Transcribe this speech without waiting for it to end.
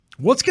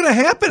What's going to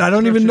happen? I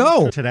don't even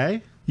know.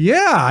 Today?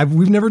 Yeah,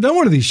 we've never done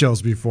one of these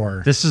shows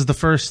before. This is the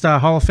first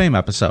Hall of Fame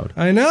episode.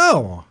 I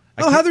know.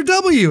 Heather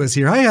W. is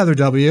here. Hi, Heather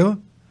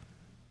W.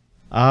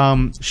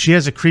 She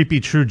has a creepy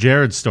True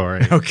Jared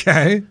story.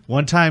 Okay.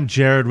 One time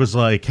Jared was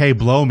like, hey,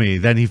 blow me.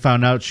 Then he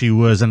found out she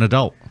was an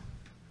adult.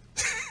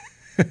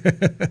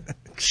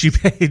 She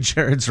paid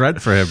Jared's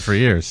rent for him for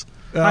years.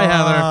 Hi,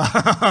 Heather.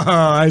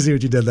 I see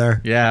what you did there.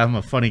 Yeah, I'm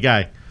a funny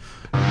guy.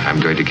 I'm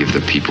going to give the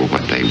people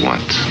what they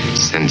want.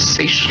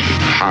 Sensation,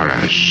 horror,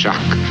 shock.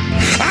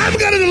 I'm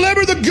going to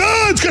deliver the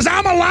goods because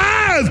I'm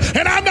alive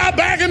and I'm not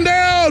backing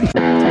down.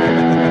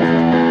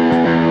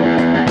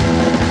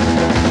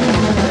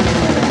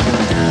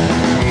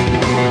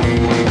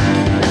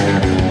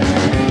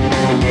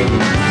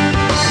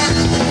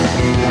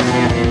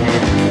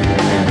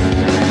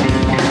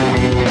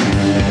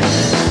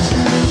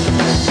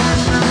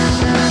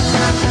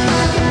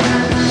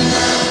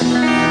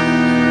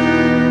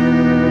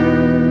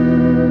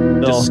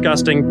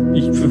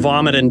 Disgusting,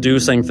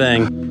 vomit-inducing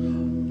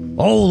thing.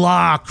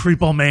 Hola,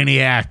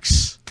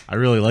 creepomaniacs. I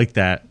really like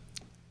that.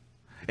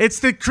 It's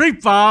the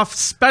Creep Off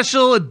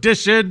special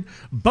edition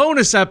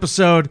bonus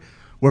episode.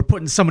 We're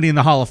putting somebody in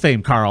the Hall of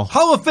Fame, Carl.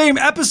 Hall of Fame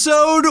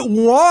episode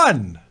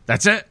 1.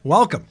 That's it.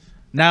 Welcome.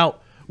 Now,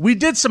 we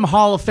did some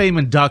Hall of Fame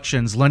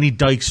inductions. Lenny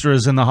Dykstra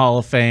is in the Hall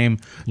of Fame.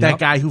 That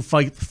guy who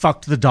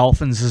fucked the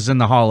Dolphins is in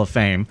the Hall of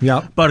Fame.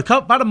 Yep. But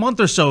about a month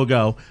or so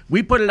ago,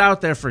 we put it out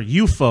there for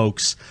you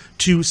folks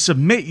to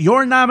submit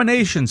your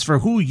nominations for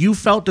who you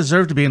felt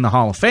deserved to be in the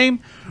Hall of Fame.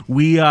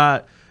 We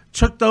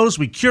took those,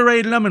 we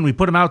curated them, and we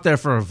put them out there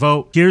for a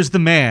vote. Here's the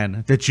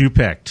man that you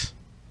picked.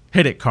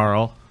 Hit it,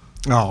 Carl.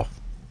 Oh.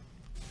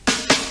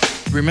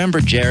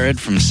 Remember Jared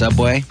from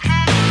Subway?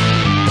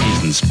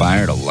 He's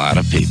inspired a lot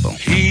of people.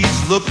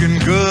 He's looking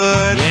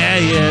good. Yeah,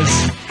 he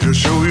is. He'll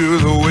show you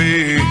the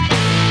way.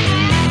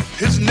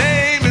 His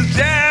name is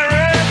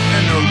Jared,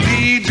 and he'll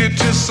lead you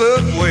to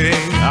Subway.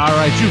 All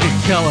right, you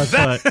can kill it,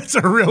 but That's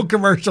a real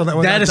commercial.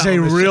 That is a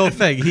real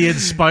thing. He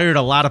inspired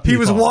a lot of people. He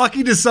was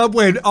walking to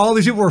Subway, and all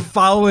these people were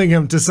following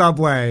him to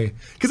Subway.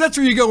 Because that's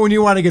where you go when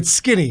you want to get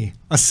skinny.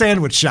 A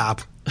sandwich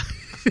shop.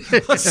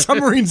 A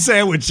submarine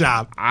sandwich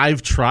shop.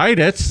 I've tried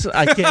it.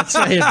 I can't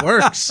say it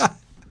works.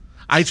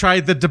 I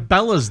tried the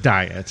DeBella's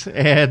diet,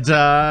 and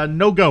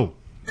no go.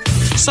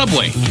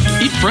 Subway,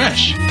 eat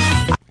fresh.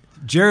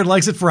 Jared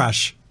likes it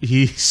fresh.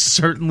 He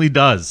certainly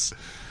does.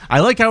 I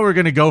like how we're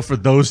going to go for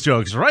those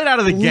jokes right out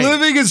of the gate.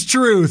 Living his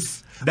truth.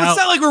 Now, it's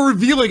not like we're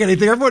revealing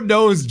anything. Everyone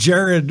knows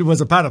Jared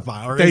was a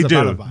pedophile. Or they is a do.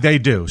 pedophile. They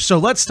do. So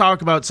let's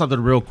talk about something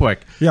real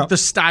quick. Yeah. The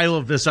style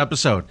of this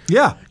episode.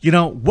 Yeah. You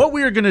know, what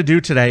we are going to do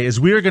today is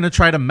we are going to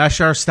try to mesh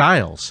our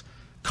styles.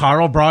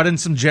 Carl brought in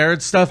some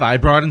Jared stuff. I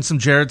brought in some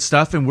Jared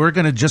stuff. And we're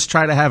going to just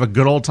try to have a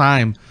good old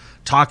time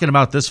talking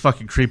about this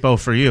fucking creepo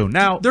for you.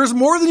 Now, there's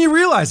more than you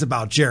realize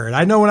about Jared.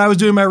 I know when I was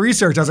doing my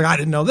research, I was like, I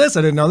didn't know this.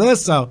 I didn't know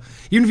this. So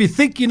even if you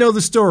think you know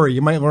the story,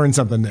 you might learn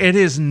something new. it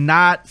is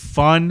not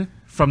fun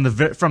from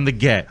the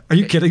get. Are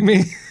you kidding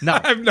me? No.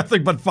 I have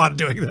nothing but fun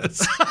doing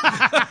this.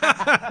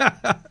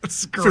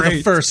 It's great. For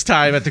the first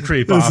time at the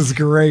Creep Off. This is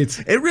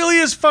great. It really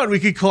is fun. We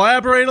could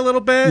collaborate a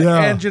little bit,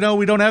 Yeah. and, you know,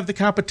 we don't have the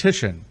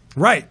competition.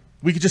 Right.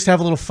 We could just have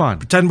a little fun.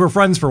 Pretend we're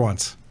friends for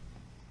once.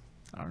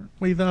 Aren't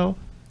we, though?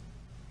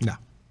 No.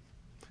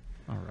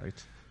 All right.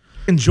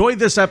 Enjoy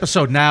this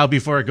episode now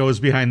before it goes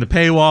behind the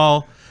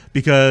paywall,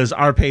 because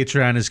our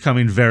Patreon is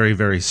coming very,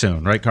 very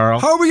soon. Right,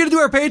 Carl? How are we going to do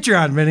our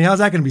Patreon, Vinny? How's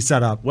that going to be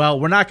set up? Well,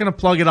 we're not going to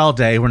plug it all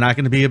day. We're not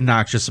going to be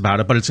obnoxious about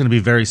it, but it's going to be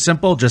very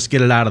simple. Just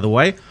get it out of the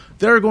way.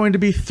 There are going to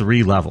be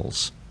 3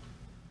 levels.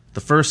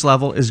 The first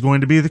level is going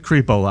to be the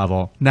creepo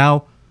level.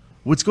 Now,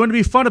 what's going to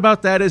be fun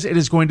about that is it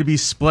is going to be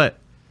split.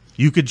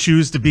 You could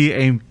choose to be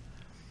a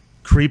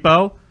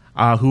creepo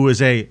who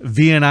is a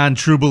Vietnam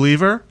true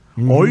believer,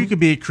 or you could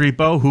be a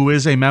creepo who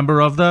is a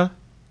member of the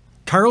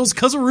Carl's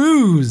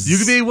Cuzzaroos. You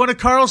could be one of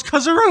Carl's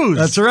Cuzzaroos.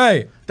 That's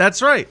right.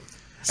 That's right.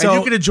 So, and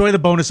you can enjoy the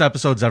bonus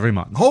episodes every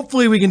month.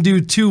 Hopefully we can do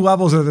 2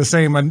 levels of the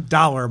same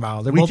dollar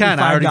amount. They're We both can.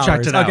 I already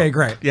checked it out. Okay,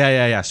 great.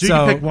 Yeah. So you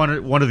can pick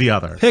one or the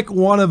other. Pick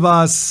one of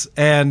us,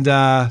 and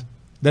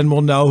then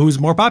we'll know who's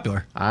more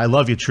popular. I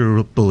love you,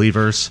 true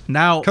believers.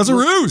 Now,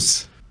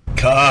 Cuzzaroos.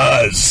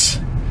 Cuzzaroo.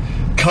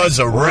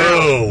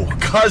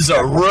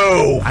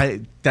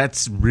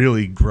 That's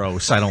really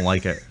gross. I don't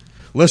like it.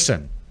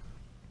 Listen,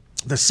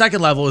 the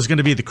second level is going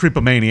to be the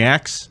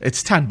Creepomaniacs.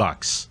 It's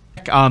 $10.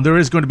 There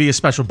is going to be a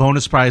special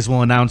bonus prize.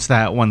 We'll announce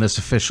that when this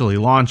officially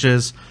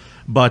launches.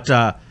 But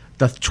the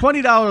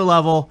 $20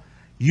 level,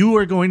 you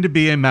are going to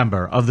be a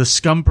member of the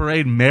Scum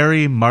Parade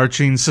Merry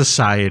Marching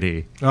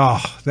Society.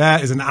 Oh,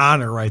 that is an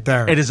honor right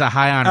there. It is a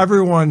high honor.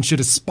 Everyone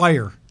should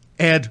aspire.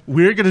 And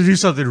we're going to do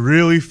something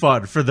really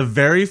fun for the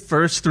very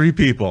first 3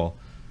 people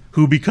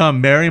who become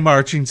Merry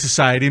Marching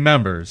Society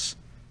members.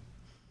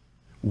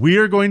 We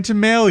are going to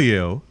mail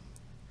you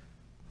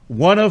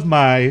one of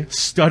my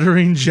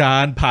Stuttering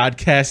John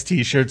podcast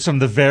t-shirts from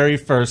the very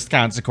first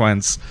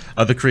consequence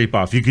of the Creep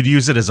Off. You could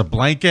use it as a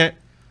blanket.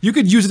 You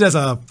could use it as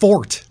a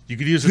fort. You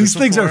could use it These as a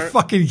things fort. are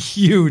fucking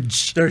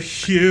huge. They're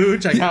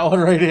huge. I got one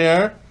right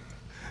here.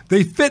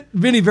 They fit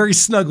Vinny very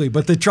snugly,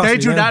 but they They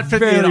do not fit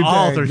me at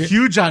all. They're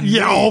huge on me.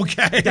 Yeah,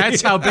 okay.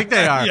 That's how big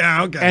they are.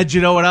 Yeah, okay. And you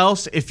know what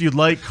else? If you'd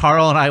like,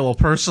 Carl and I will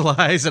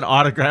personalize and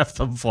autograph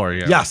them for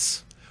you.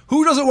 Yes.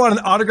 Who doesn't want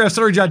an autographed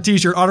Stuttering John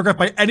t-shirt autographed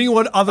by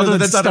anyone other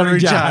than Stuttering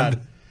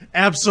John?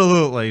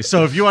 Absolutely.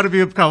 So if you want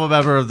to become a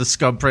member of the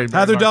Scum Parade,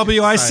 Heather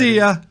W., I see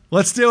ya.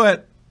 Let's do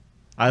it.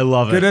 I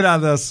love it. Get in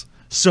on this.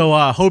 So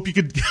hope you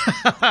could.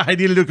 I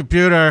need a new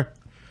computer.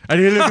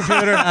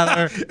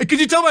 Heather. Could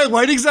you tell my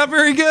lighting's not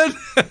very good?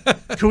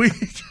 Can we?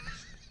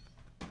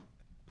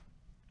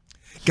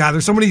 God,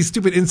 there's so many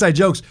stupid inside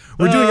jokes.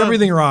 We're doing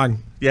everything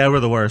wrong. Yeah, we're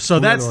the worst. So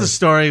that's the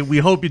story. We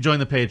hope you join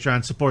the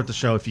Patreon. Support the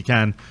show if you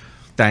can.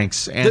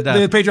 Thanks. And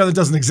the Patreon that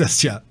doesn't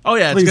exist yet. Oh,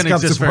 yeah, Please it's going to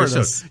exist very soon.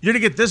 us. You're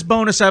going to get this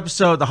bonus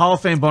episode, the Hall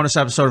of Fame bonus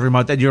episode every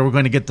month, and you're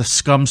going to get the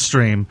Scum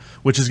Stream,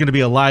 which is going to be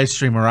a live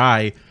stream where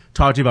I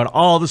talk to you about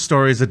all the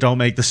stories that don't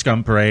make the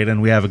Scum Parade,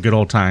 and we have a good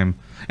old time.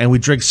 And we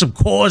drink some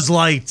Coors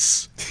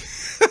Lights.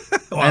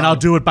 Wow. And I'll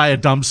do it by a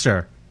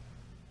dumpster.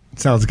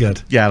 Sounds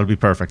good. Yeah, it'll be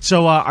perfect.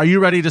 So are you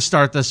ready to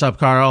start this up,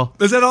 Carl?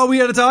 Is that all we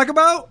had to talk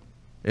about?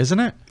 Isn't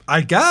it? I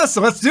guess.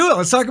 So let's do it.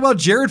 Let's talk about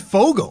Jared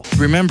Fogle.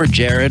 Remember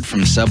Jared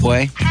from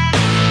Subway?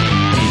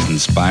 He's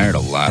inspired a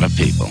lot of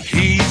people.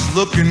 He's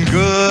looking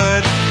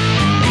good.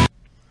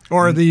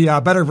 Or the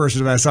better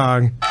version of that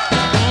song.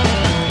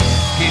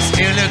 He's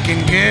still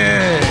looking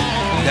good.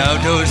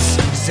 Love those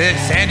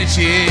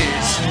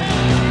sandwiches.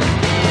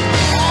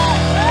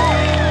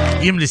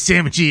 Give him the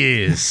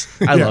sandwiches.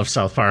 I love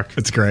South Park.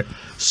 It's great.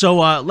 So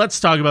let's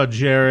talk about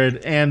Jared.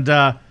 And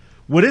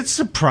would it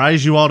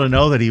surprise you all to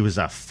know that he was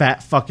a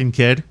fat fucking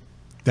kid?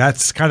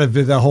 That's kind of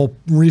the whole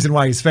reason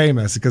why he's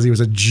famous, because he was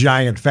a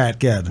giant fat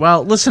kid.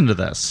 Well, listen to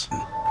this.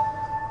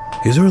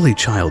 His early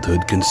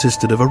childhood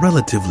consisted of a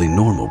relatively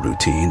normal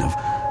routine of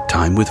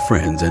time with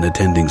friends and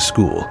attending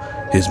school,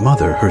 his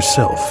mother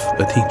herself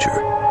a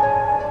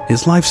teacher.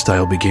 His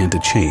lifestyle began to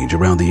change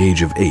around the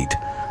age of 8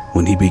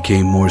 when he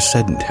became more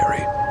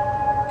sedentary.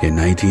 In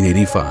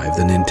 1985,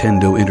 the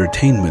Nintendo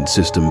Entertainment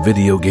System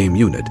video game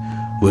unit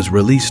was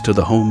released to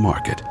the home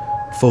market,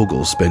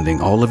 Fogle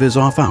spending all of his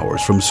off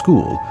hours from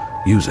school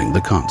using the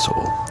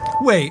console.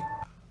 Wait,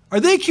 are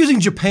they accusing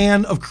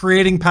Japan of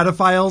creating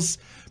pedophiles?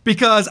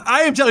 Because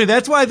I am telling you,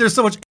 that's why there's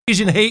so much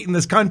Asian hate in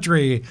this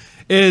country,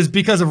 is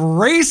because of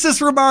racist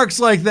remarks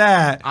like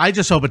that. I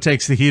just hope it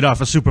takes the heat off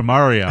of Super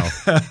Mario.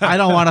 I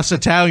don't want us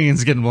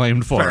Italians getting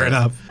blamed for it. Fair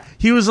enough.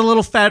 He was a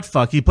little fat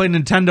fuck. He played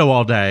Nintendo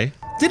all day.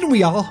 Didn't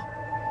we all?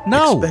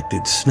 No.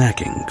 Expected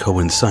snacking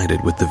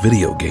coincided with the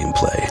video game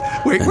play.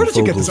 Wait, where did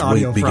you get this Fogle's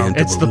weight audio began from? to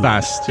It's the balloon.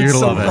 best. You're It's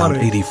going to so love it.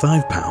 funny.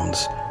 85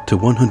 pounds to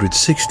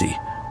 160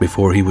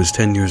 before he was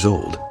 10 years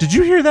old. Did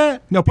you hear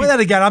that? No, play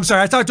that again. I'm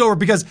sorry. I talked over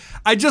because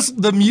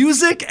the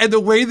music and the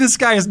way this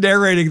guy is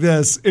narrating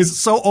this is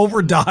so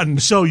overdone.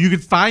 So you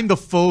could find the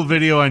full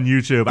video on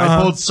YouTube.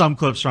 I pulled some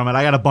clips from it.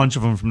 I got a bunch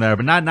of them from there,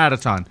 but not a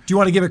ton. Do you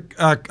want to give it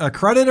a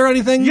credit or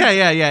anything?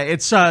 Yeah.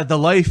 It's the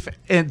life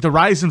and the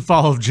rise and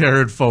fall of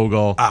Jared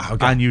Fogle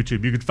on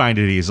YouTube. You could find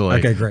it easily.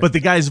 Okay, great. But the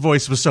guy's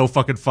voice was so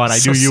fucking fun. I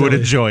So knew you would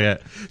silly. enjoy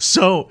it.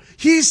 So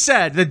he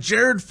said that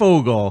Jared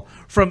Fogle,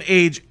 from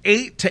age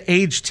 8 to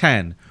age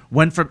 10,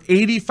 went from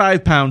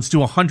 85 pounds to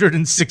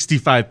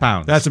 165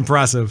 pounds. That's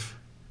impressive.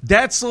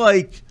 That's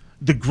like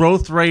the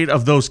growth rate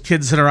of those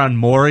kids that are on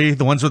Maury,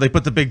 the ones where they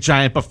put the big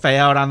giant buffet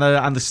out on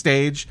the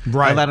stage.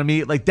 Right. And let them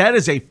eat. Like, that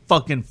is a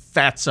fucking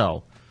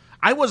fatso.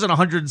 I wasn't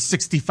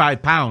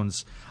 165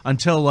 pounds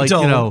until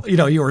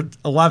you were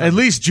 11. at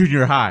least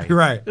junior high.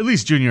 Right. At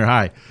least junior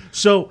high.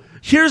 So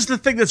here's the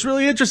thing that's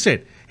really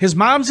interesting. His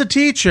mom's a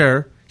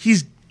teacher.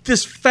 He's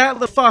this fat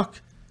little fuck.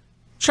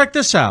 Check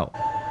this out.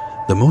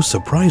 The most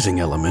surprising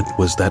element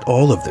was that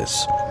all of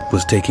this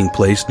was taking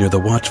place near the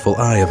watchful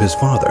eye of his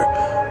father,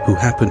 who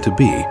happened to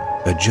be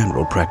a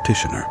general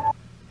practitioner.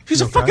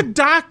 He's a fucking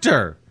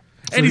doctor.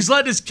 And he's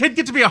letting his kid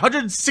get to be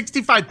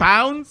 165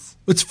 pounds?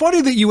 It's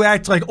funny that you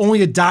act like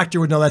only a doctor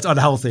would know that's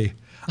unhealthy.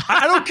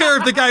 I don't care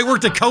if the guy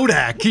worked at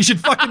Kodak. He should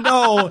fucking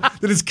know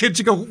that his kid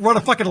should go run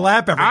a fucking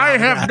lap every now I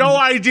and have then. no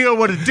idea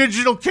what a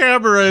digital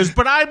camera is,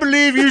 but I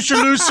believe you should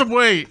lose some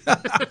weight.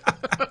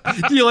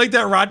 Do you like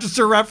that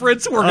Rochester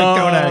reference? Work at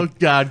Kodak. Oh,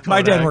 God, Kodak.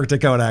 My dad worked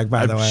at Kodak,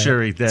 by the way. I'm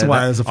sure he did. That's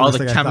why it was the first All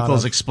thing the I thought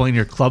chemicals of. explain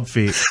your club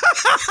feet.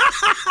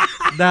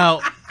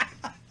 Now,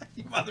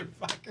 You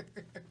motherfucker.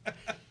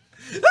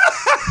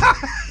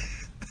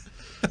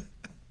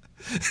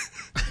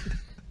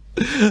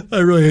 I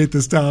really hate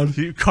this town.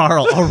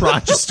 Carl, a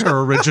Rochester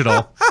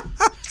original.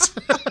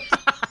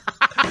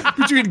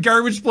 Between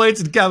garbage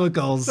plates and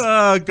chemicals.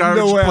 Garbage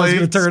no way I was going to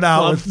plates, turn out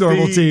club with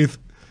normal feet. teeth.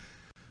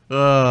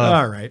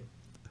 All right.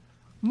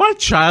 My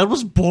child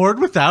was born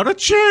without a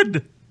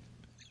chin.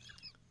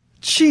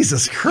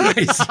 Jesus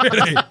Christ.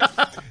 Vinny.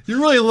 You're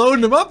really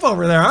loading him up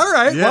over there. All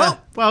right.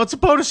 Well, it's a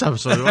bonus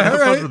episode. We wanna have All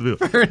fun right, with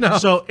you. fair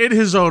enough. So, in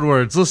his own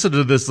words, listen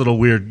to this little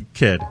weird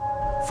kid.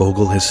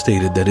 Fogle has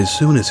stated that as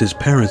soon as his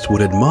parents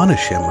would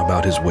admonish him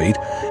about his weight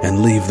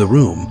and leave the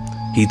room,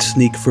 he'd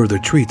sneak further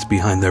treats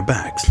behind their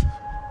backs.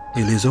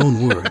 In his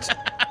own words,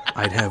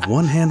 I'd have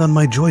one hand on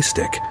my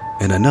joystick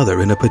and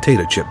another in a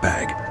potato chip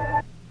bag.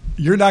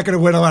 You're not going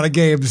to win a lot of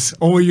games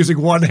only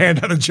using one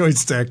hand on a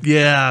joystick.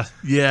 Yeah.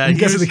 I'm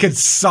guessing the kid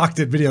sucked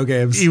at video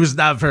games. He was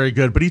not very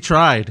good, but he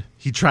tried.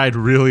 He tried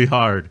really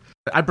hard.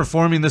 I'm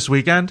performing this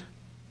weekend.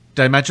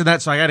 Did I mention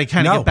that? So I got to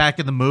kind of get back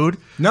in the mood.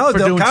 No, for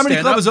the doing Comedy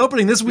stand-up. Club is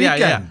opening this weekend.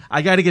 Yeah.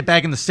 I got to get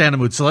back in the stand-up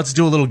mood. So let's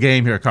do a little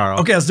game here, Carl.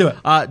 Okay, let's do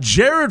it.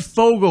 Jared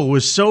Fogle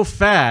was so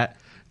fat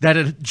that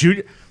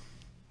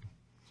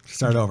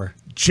Start over.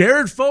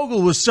 Jared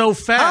Fogle was so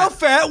fat. How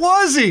fat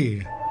was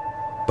he?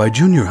 By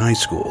junior high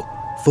school,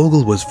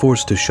 Fogle was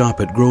forced to shop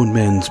at grown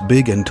men's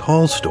big and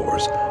tall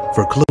stores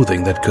for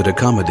clothing that could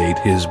accommodate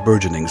his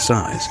burgeoning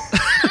size.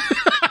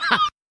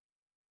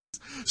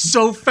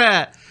 So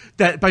fat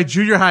that by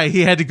junior high,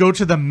 he had to go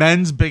to the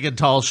men's big and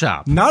tall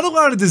shop. Not a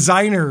lot of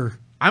designer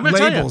I'm gonna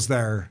tell labels you,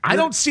 there. I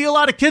don't see a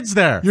lot of kids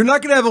there. You're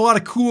not going to have a lot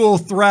of cool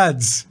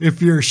threads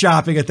if you're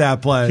shopping at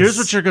that place. Here's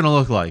what you're going to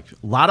look like. A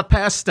lot of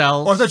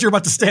pastels. Oh, I thought you were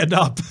about to stand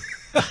up.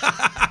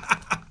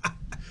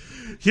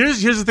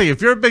 Here's the thing.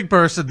 If you're a big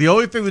person, the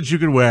only thing that you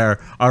can wear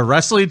are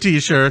wrestling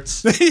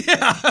T-shirts.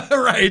 Yeah,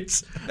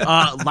 right.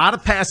 A lot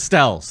of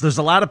pastels. There's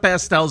a lot of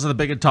pastels in the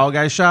big and tall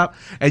guy shop,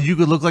 and you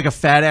could look like a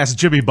fat-ass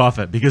Jimmy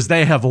Buffett because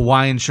they have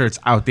Hawaiian shirts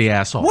out the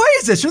asshole. Why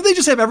is this? Shouldn't they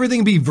just have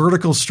everything be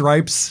vertical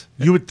stripes?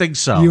 You would think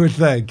so. You would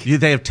think.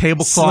 They have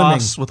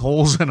tablecloths with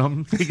holes in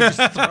them. They can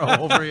just throw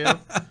over you.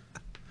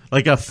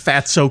 Like a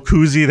fatso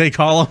koozie, they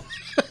call them.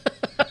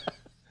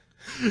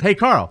 Hey,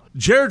 Carl,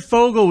 Jared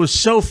Fogle was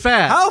so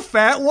fat. How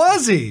fat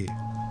was he?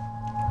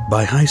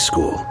 By high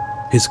school,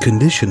 his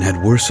condition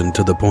had worsened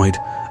to the point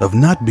of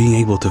not being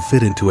able to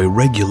fit into a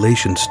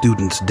regulation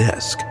student's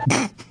desk.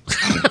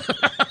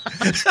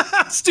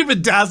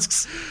 Stupid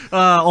desks.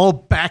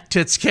 Old back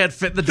tits can't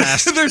fit in the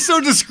desk. They're so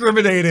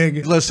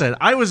discriminating. Listen,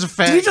 I was a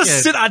fat Did he just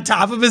kid. sit on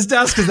top of his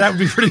desk? Because that would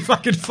be pretty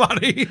fucking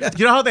funny.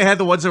 You know how they had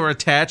the ones that were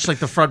attached, like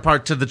the front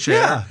part to the chair?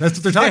 Yeah, that's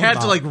what they're talking They had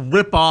about. to like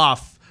rip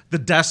off the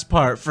desk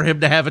part for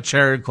him to have a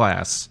chair in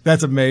class.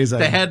 That's amazing.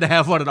 They had to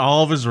have one in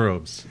all of his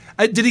rooms.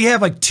 Did he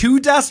have like two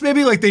desks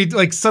maybe?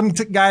 Like some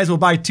guys will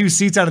buy two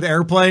seats out of the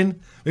airplane.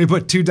 They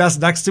put two desks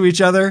next to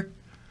each other.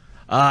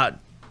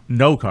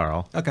 No,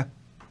 Carl. Okay.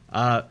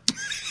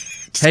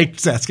 Hey,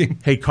 Just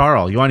asking. Hey,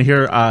 Carl, you want to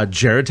hear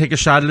Jared take a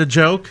shot at a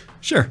joke?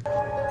 Sure.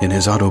 In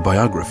his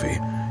autobiography,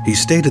 he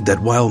stated that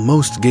while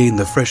most gained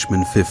the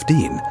freshman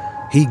 15,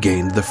 he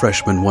gained the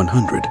freshman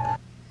 100.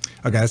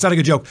 Okay, that's not a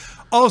good joke.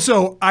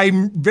 Also,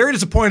 I'm very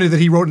disappointed that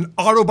he wrote an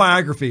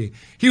autobiography.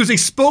 He was a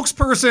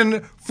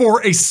spokesperson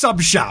for a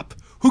sub shop.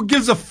 Who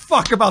gives a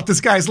fuck about this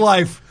guy's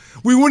life?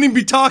 We wouldn't even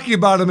be talking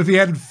about him if he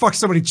hadn't fucked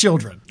so many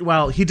children.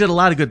 Well, he did a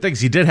lot of good things.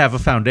 He did have a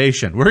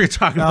foundation. We're going to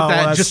talk about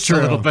that in just a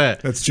little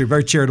bit. That's true.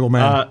 Very charitable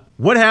man.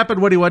 What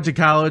happened when he went to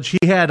college?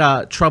 He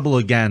had trouble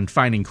again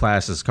finding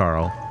classes,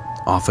 Carl.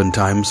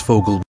 Oftentimes,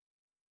 Fogle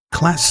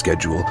class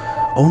schedule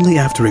only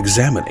after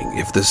examining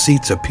if the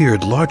seats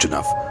appeared large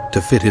enough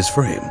to fit his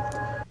frame.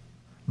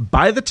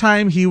 By the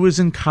time he was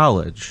in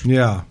college,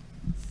 Yeah.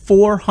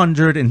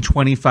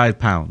 425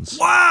 pounds.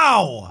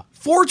 Wow.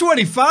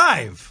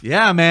 425.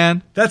 Yeah,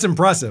 man. That's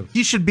impressive.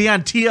 He should be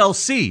on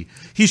TLC.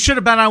 He should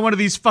have been on one of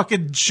these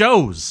fucking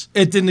shows.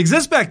 It didn't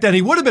exist back then.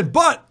 He would have been,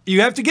 but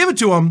you have to give it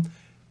to him.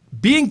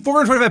 Being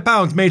 425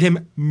 pounds made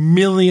him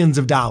millions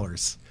of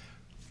dollars.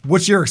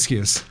 What's your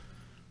excuse?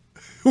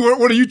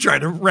 What are you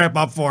trying to ramp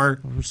up for?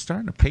 We're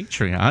starting a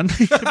Patreon.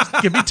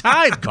 Give me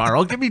time,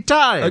 Carl. Give me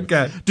time.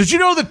 Okay. Did you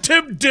know that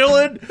Tim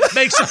Dillon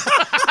makes...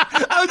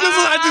 I'm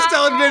just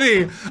telling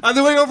Vinny, on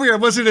the way over here, I'm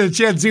listening to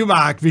Chad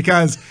Zumach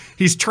because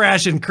he's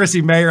trashing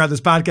Chrissy Mayer on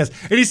this podcast.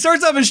 And he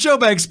starts off his show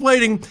by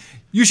explaining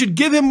you should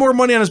give him more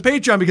money on his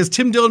Patreon because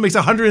Tim Dillon makes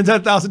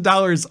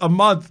 $110,000 a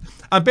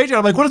month on Patreon.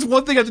 I'm like, what does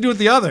one thing have to do with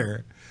the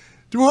other?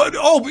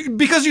 Oh,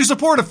 because you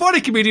support a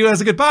funny comedian who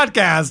has a good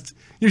podcast,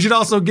 you should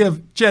also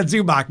give Chad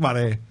Zumach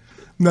money. I'm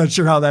not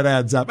sure how that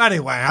adds up.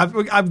 Anyway,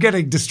 I'm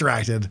getting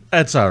distracted.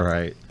 That's all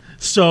right.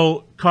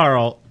 So,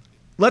 Carl,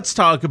 let's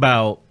talk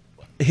about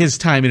his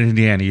time at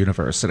Indiana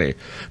University.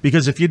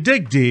 Because if you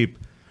dig deep,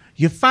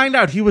 you find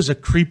out he was a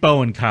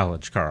creepo in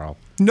college, Carl.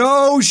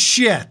 No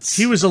shit.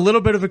 He was a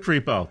little bit of a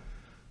creepo.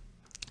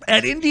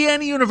 At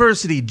Indiana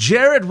University,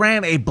 Jared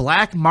ran a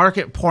black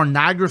market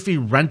pornography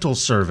rental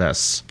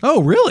service.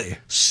 Oh, really?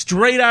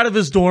 Straight out of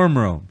his dorm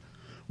room.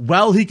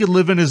 Well, he could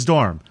live in his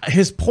dorm.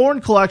 His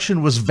porn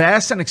collection was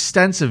vast and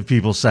extensive,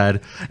 people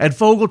said, and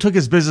Fogle took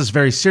his business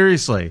very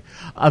seriously.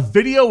 A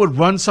video would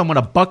run someone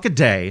 $1 a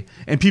day,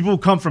 and people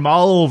would come from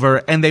all over,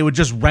 and they would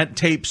just rent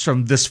tapes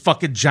from this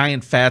fucking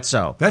giant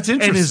fatso. That's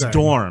In his interesting.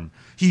 dorm.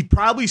 He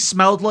probably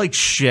smelled like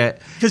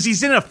shit because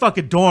he's in a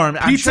fucking dorm.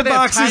 I'm Pizza sure they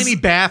have boxes- tiny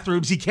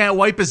bathrooms. He can't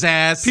wipe his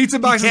ass. Pizza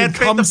boxes He can't and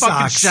fit in cum the fucking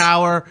socks.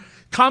 shower.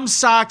 Cum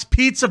socks,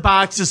 pizza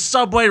boxes,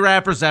 Subway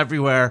wrappers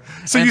everywhere.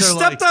 So And you they're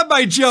stepped like, on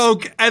my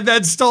joke and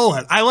then stole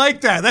it. I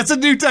like that. That's a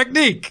new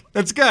technique.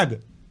 That's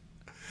good.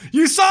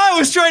 You saw I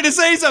was trying to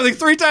say something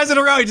 3 times in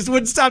a row. You just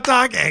wouldn't stop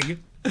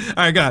talking. All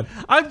right, good.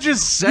 I'm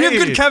just saying. You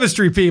have good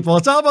chemistry, people.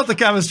 It's all about the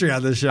chemistry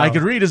on this show. I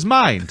could read his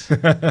mind.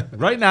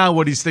 Right now,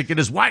 what he's thinking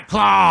is White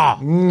Claw.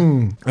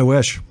 I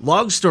wish.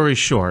 Long story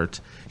short,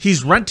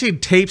 he's renting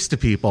tapes to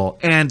people,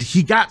 and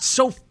he got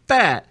so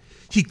fat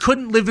he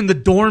couldn't live in the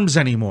dorms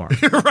anymore.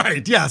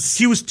 Right, yes.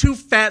 He was too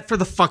fat for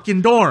the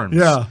fucking dorms.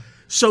 Yeah.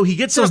 So he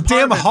gets those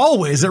damn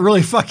hallways that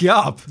really fuck you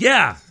up.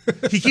 Yeah.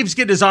 He keeps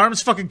getting his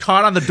arms fucking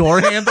caught on the door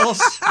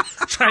handles,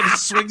 trying to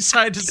swing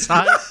side to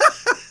side.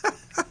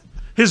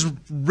 His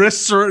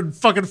wrists and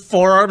fucking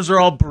forearms are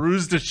all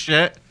bruised as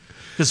shit.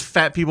 Because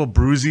fat people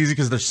bruise easy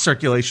because their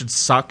circulation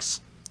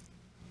sucks.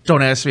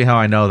 Don't ask me how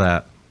I know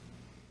that.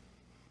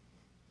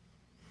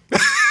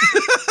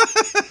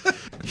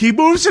 He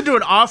moves into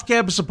an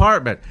off-campus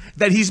apartment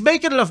that he's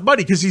making enough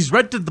money because he's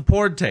rented the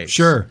porn tapes.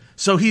 Sure.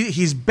 So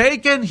he's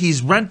baking,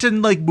 he's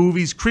renting like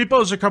movies.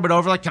 Creepos are coming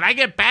over like, can I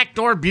get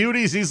backdoor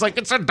beauties? He's like,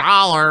 it's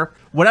 $1.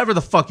 Whatever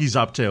the fuck he's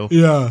up to.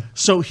 Yeah.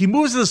 So he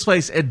moves to this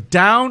place, and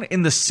down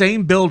in the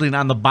same building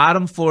on the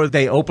bottom floor,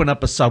 they open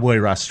up a Subway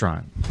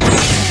restaurant.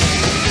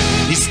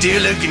 He's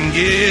still looking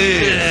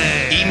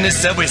good, eating the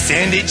Subway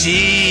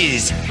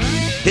sandwiches.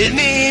 His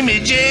name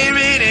is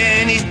Jared,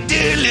 and he's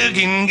still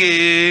looking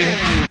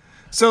good.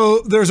 So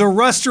there's a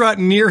restaurant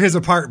near his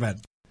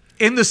apartment.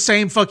 In the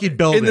same fucking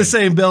building. In the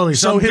same building.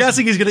 So I'm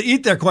guessing he's going to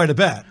eat there quite a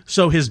bit.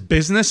 So his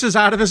business is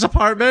out of his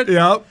apartment.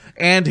 Yep.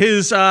 And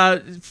his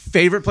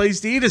favorite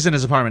place to eat is in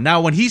his apartment.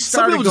 Now, when he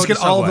started Some people just get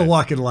all the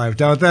luck in life,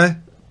 don't they?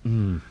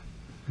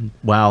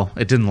 Well,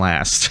 it didn't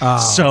last. Oh.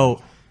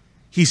 So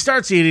he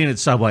starts eating at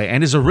Subway,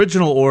 and his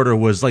original order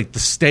was like the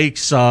steak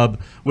sub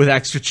with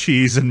extra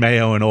cheese and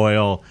mayo and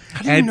oil.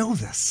 How do you know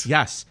this?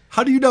 Yes.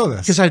 How do you know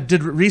this? Because I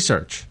did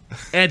research.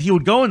 And he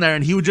would go in there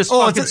and he would just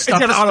fucking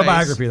stuff it's his an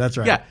autobiography, face. That's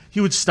right. Yeah,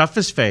 he would stuff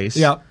his face.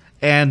 Yeah.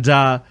 And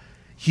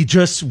he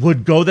just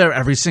would go there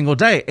every single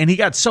day. And he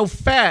got so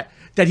fat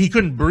that he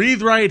couldn't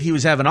breathe right. He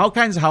was having all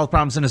kinds of health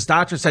problems, and his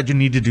doctor said, you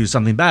need to do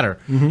something better.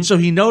 Mm-hmm. So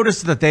he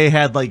noticed that they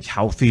had like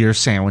healthier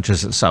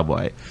sandwiches at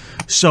Subway.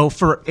 So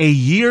for a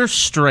year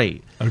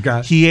straight,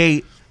 he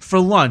ate for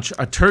lunch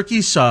a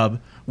turkey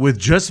sub with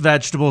just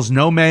vegetables,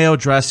 no mayo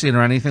dressing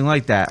or anything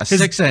like that. A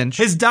 6-inch.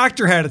 His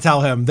doctor had to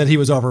tell him that he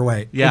was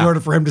overweight in order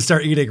for him to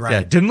start eating right.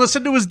 Yeah, didn't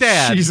listen to his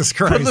dad. Jesus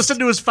Christ. Couldn't listen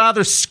to his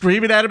father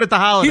screaming at him at the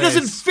holidays. He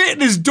doesn't fit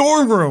in his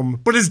dorm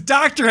room, but his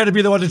doctor had to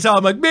be the one to tell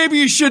him, like, maybe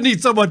you shouldn't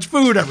eat so much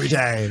food every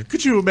day.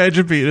 Could you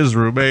imagine being his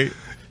roommate?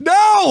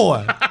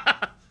 No!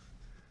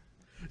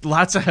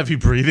 Lots of heavy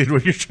breathing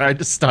when you're trying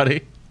to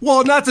study.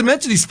 Well, not to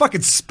mention he's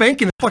fucking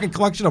spanking a fucking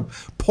collection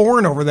of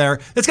porn over there.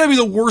 That's got to be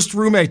the worst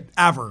roommate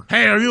ever.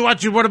 Hey, are you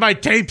watching one of my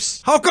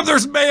tapes? How come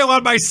there's mayo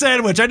on my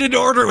sandwich? I didn't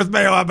order it with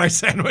mayo on my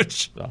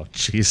sandwich. Oh,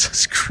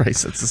 Jesus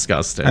Christ. That's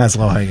disgusting. That's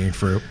low-hanging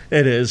fruit.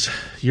 It is.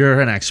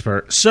 You're an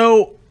expert.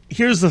 So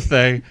here's the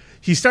thing.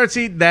 He starts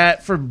eating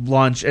that for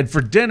lunch, and for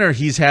dinner,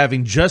 he's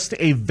having just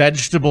a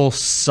vegetable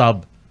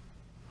sub,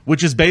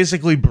 which is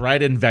basically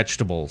bread and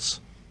vegetables.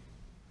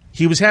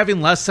 He was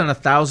having less than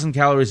 1,000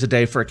 calories a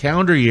day for a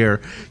calendar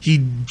year.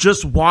 He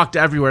just walked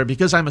everywhere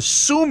because I'm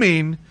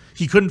assuming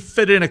he couldn't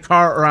fit in a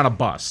car or on a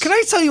bus. Can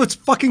I tell you what's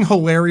fucking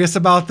hilarious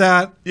about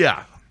that?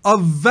 Yeah. A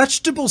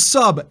vegetable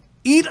sub.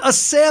 Eat a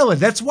salad.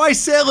 That's why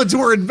salads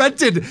were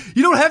invented.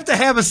 You don't have to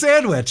have a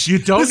sandwich. You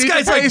don't need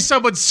to pay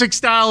someone $6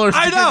 to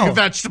give you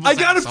vegetables. I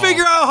got to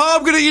figure out how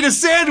I'm going to eat a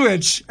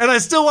sandwich, and I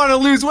still want to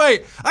lose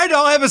weight. I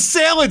know. Have a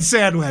salad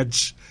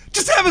sandwich.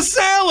 Just have a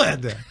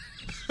salad.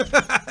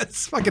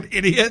 It's fucking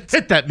idiot.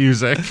 Hit that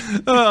music.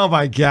 Oh,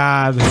 my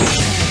God.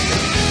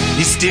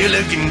 He's still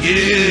looking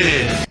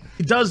good.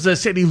 He does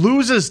this, and he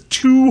loses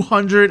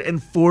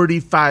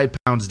 245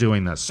 pounds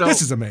doing this. So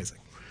this is amazing.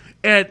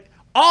 And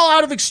all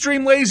out of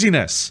extreme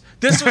laziness.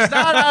 This was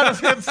not out of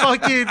him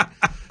fucking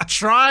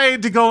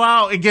trying to go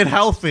out and get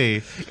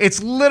healthy.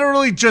 It's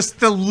literally just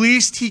the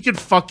least he could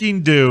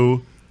fucking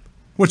do.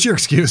 What's your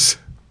excuse?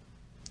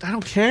 I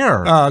don't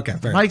care. Oh, okay.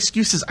 Fair. My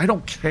excuse is I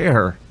don't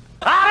care.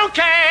 I don't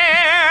care.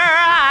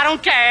 I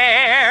don't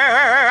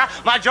care.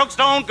 My jokes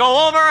don't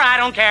go over. I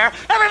don't care.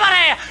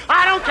 Everybody,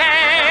 I don't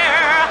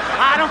care.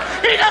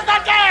 He does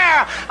not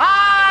care.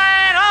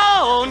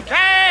 I don't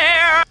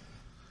care.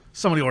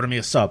 Somebody order me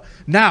a sub.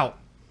 Now,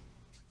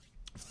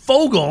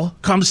 Fogle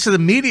comes to the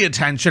media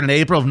attention in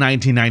April of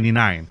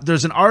 1999.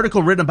 There's an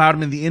article written about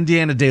him in the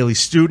Indiana Daily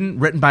Student,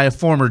 written by a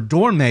former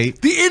dorm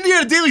mate. The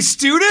Indiana Daily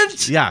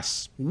Student?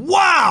 Yes.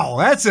 Wow,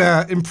 that's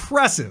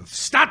impressive.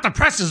 Stop the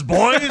presses,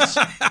 boys.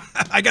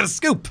 I got a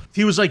scoop.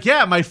 He was like,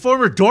 yeah, my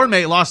former dorm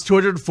mate lost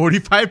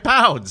 245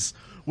 pounds,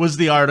 was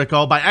the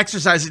article, by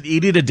exercising and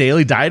eating a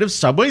daily diet of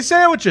Subway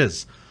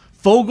sandwiches.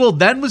 Fogle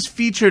then was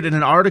featured in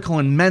an article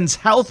in Men's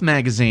Health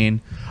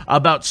magazine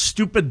about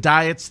stupid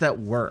diets that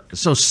work.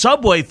 So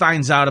Subway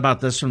finds out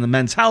about this from the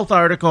Men's Health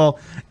article,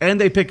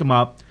 and they pick him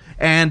up,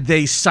 and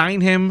they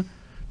sign him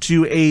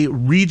to a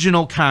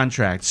regional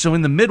contract. So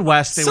in the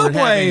Midwest, they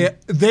Subway, were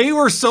they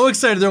were so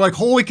excited. They're like,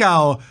 holy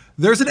cow,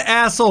 There's an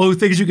asshole who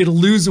thinks you can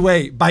lose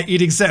weight by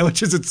eating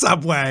sandwiches at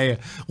Subway.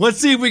 Let's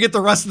see if we get the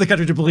rest of the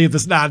country to believe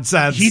this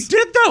nonsense. He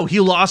did, though.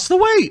 He lost the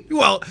weight.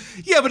 Well,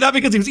 yeah, but not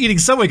because he was eating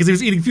Subway, because he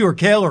was eating fewer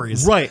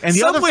calories. Right. And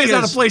the other Subway thing is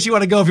not a is- place you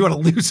want to go if you want to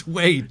lose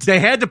weight. They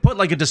had to put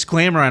like a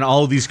disclaimer on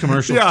all of these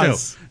commercials,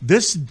 Yes. too.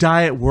 This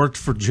diet worked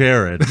for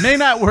Jared. May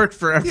not work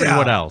for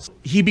everyone Yeah. else.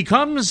 He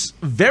becomes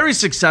very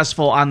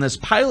successful on this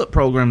pilot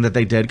program that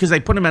they did because they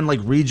put him in like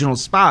regional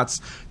spots.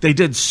 They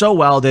did so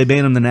well, they made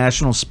him the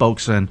national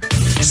spokesman.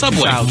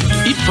 Subway,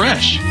 eat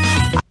fresh.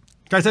 Can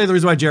I tell you the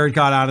reason why Jared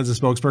caught on as a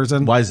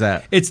spokesperson? Why is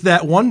that? It's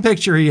that one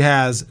picture he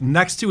has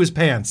next to his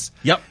pants.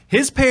 Yep.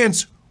 His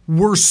pants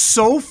were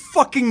so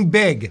fucking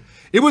big.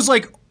 It was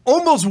like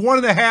almost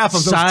 1.5 of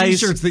those Size-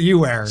 t-shirts that you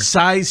wear.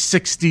 Size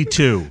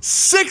 62.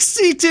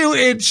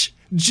 62-inch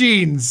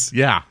jeans.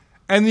 Yeah.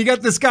 And you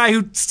got this guy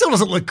who still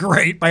doesn't look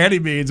great by any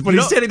means, but You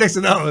he's know- standing next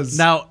to those.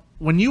 Now,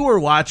 when you were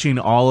watching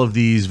all of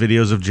these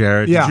videos of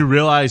Jared, Yeah. did you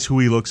realize who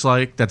he looks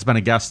like that's been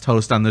a guest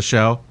host on this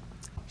show?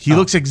 He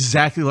looks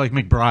exactly like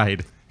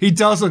McBride. He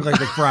does look like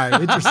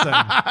McBride. Interesting.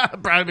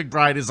 Brian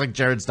McBride is like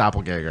Jared's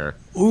doppelganger.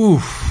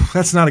 Ooh,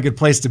 that's not a good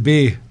place to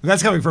be.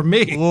 That's coming from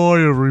me.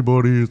 Hi,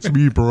 everybody. It's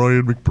me,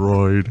 Brian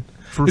McBride.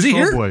 For Is he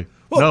here? Subway.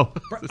 Whoa. No.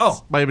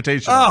 Oh. My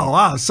invitation. Oh,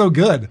 wow, so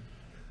good.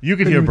 You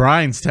can hear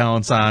Brian's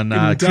talents on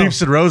Can you tell?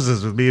 Creeps and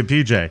Roses with me and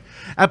PJ.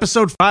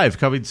 Episode 5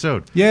 coming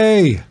soon.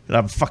 Yay.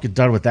 I'm fucking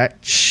done with that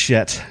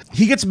shit.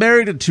 He gets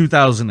married in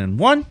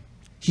 2001.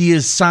 He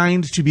is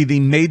signed to be the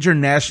major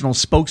national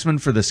spokesman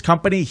for this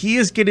company. He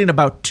is getting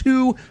about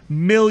 $2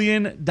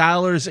 million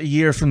a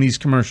year from these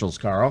commercials,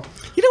 Carl.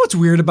 You know what's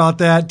weird about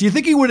that? Do you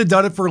think he would have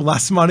done it for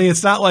less money?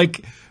 It's not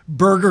like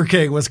Burger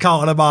King was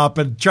calling him up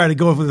and trying to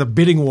go with a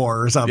bidding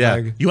war or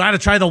something. Yeah. You ought to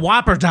try the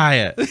Whopper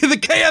diet. The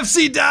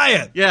KFC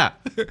diet. Yeah.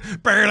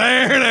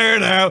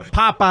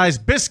 Popeye's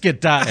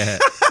biscuit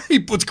diet. He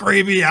puts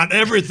gravy on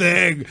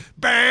everything.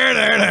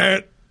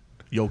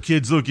 Yo,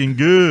 kid's looking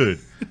good.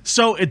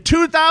 So in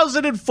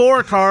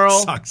 2004,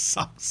 Carl,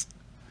 Sucks.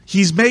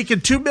 he's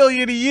making $2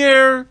 million a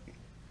year.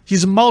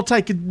 He's a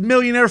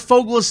multi-millionaire.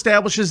 Fogle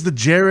establishes the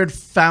Jared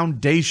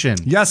Foundation,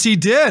 Yes, he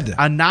did.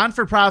 a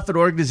non-for-profit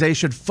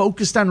organization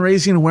focused on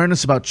raising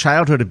awareness about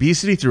childhood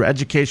obesity through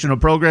educational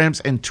programs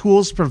and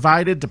tools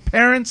provided to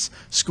parents,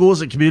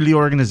 schools, and community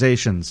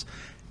organizations.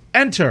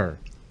 Enter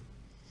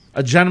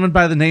a gentleman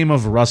by the name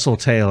of Russell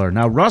Taylor.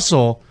 Now,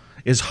 Russell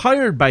is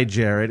hired by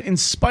Jared in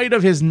spite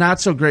of his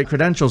not-so-great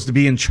credentials to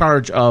be in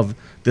charge of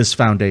this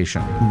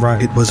foundation.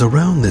 Right. It was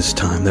around this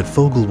time that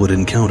Fogle would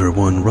encounter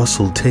one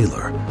Russell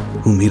Taylor,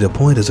 whom he'd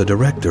appoint as a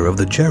director of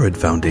the Jared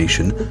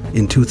Foundation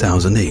in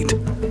 2008.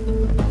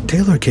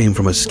 Taylor came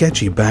from a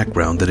sketchy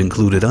background that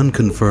included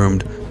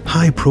unconfirmed,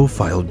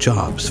 high-profile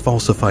jobs,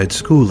 falsified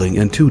schooling,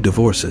 and 2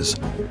 divorces.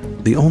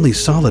 The only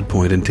solid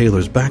point in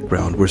Taylor's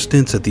background were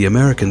stints at the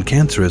American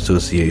Cancer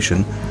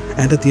Association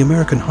and at the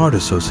American Heart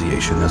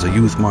Association as a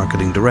youth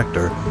marketing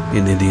director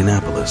in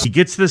Indianapolis. He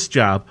gets this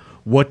job.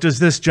 What does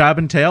this job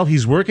entail?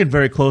 He's working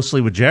very closely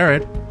with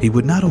Jared. He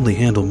would not only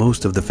handle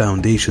most of the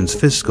foundation's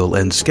fiscal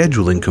and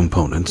scheduling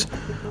components,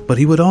 but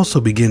he would also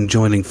begin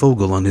joining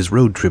Fogle on his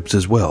road trips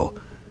as well.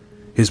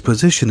 His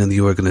position in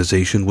the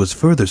organization was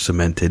further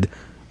cemented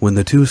when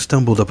the two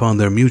stumbled upon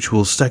their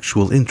mutual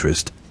sexual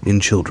interest in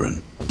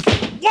children.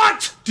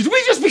 What? Did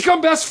we just become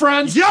best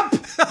friends? Yup.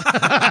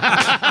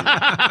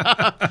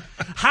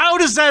 How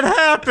does that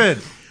happen?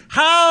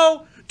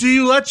 How do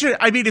you let your...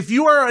 I mean, if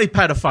you are a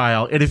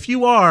pedophile, and if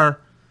you are...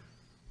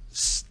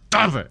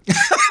 Stop it.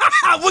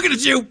 I'm looking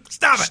at you.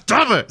 Stop it.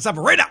 Stop it. Stop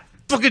it right now.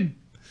 Fucking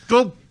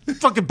go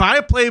fucking buy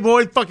a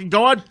Playboy, fucking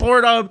go on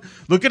Pornhub,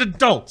 look at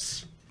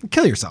adults.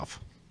 Kill yourself.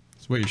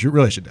 That's what you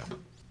really should do.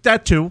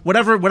 That too.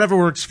 Whatever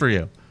works for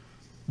you.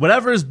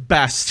 Whatever is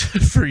best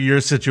for your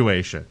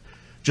situation.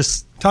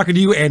 Just Talking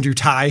to you, Andrew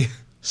Ty.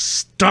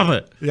 stop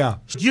it. Yeah.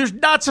 You're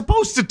not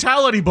supposed to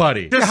tell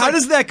anybody. Yeah, how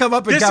does that come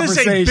up in This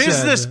conversation? is a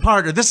business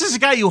partner. This is a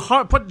guy you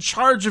put in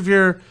charge of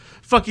your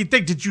fucking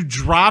thing. Did you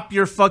drop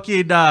your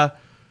fucking,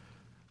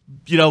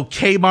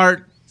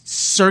 Kmart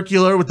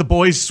circular with the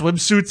boys'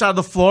 swimsuits on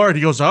the floor? And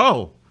he goes,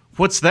 oh,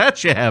 what's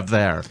that you have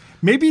there?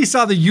 Maybe he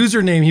saw the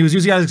username he was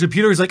using on his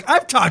computer. He's like,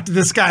 I've talked to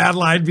this guy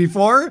online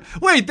before.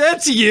 Wait,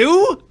 that's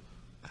you?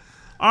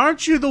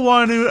 Aren't you the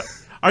one who...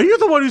 Are you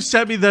the one who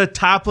sent me the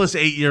topless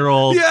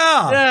 8-year-old?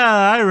 Yeah.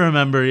 Yeah, I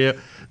remember you.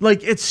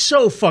 Like, it's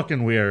so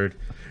fucking weird.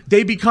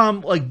 They become,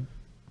 like,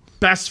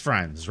 best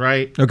friends,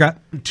 right? Okay.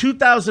 In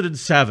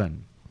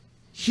 2007,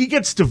 he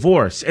gets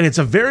divorced, and it's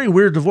a very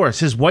weird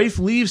divorce. His wife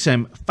leaves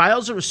him,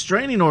 files a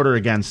restraining order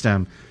against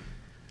him.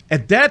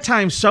 At that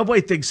time, Subway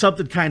thinks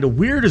something kind of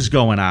weird is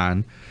going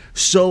on,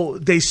 so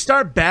they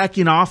start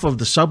backing off of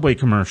the Subway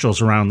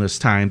commercials around this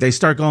time. They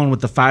start going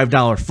with the $5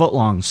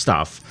 footlong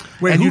stuff.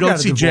 Wait, and who you don't got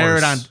a see Jared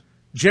divorce? on...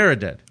 Jared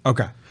did.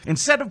 Okay.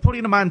 Instead of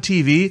putting him on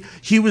TV,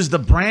 he was the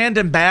brand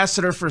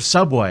ambassador for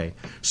Subway.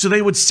 So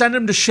they would send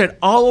him to shit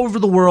all over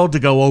the world to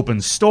go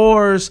open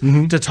stores,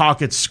 to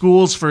talk at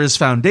schools for his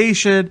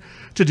foundation,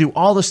 to do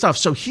all the stuff.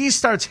 So he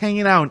starts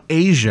hanging out in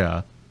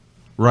Asia,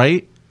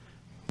 right?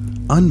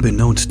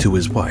 Unbeknownst to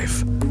his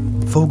wife,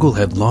 Fogle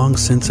had long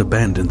since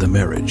abandoned the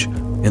marriage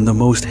in the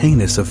most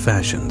heinous of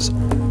fashions.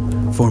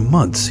 For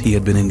months, he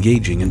had been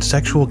engaging in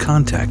sexual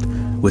contact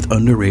with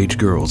underage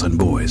girls and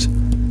boys.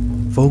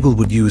 Fogle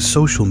would use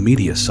social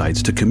media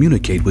sites to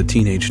communicate with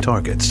teenage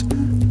targets,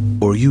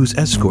 or use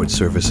escort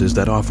services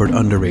that offered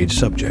underage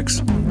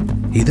subjects.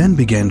 He then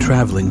began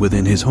traveling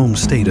within his home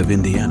state of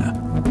Indiana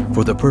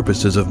for the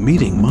purposes of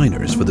meeting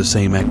minors for the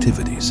same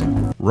activities.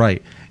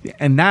 Right.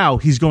 And now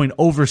he's going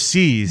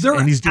overseas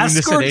and he's doing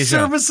this in Asia. Escort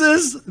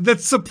services that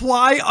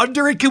supply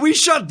underage. Can we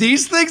shut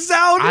these things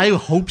down? I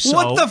hope so.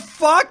 What the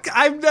fuck?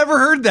 I've never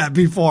heard that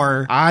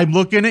before. I'm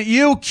looking at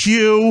you,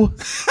 Q.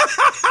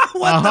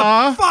 What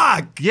the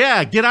fuck?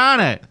 Yeah, get on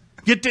it.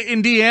 Get to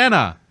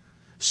Indiana.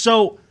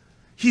 So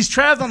he's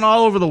traveling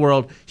all over the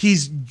world.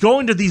 He's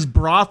going to these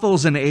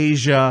brothels in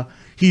Asia.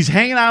 He's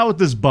hanging out with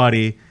his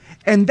buddy.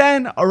 And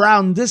then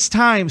around this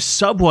time,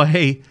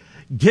 Subway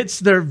gets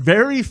their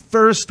very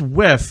first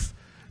whiff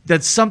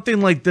that something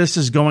like this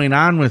is going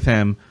on with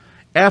him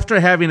after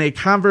having a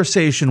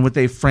conversation with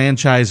a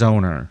franchise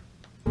owner.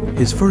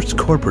 His first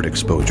corporate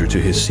exposure to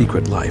his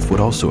secret life would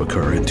also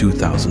occur in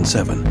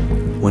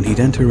 2007, when he'd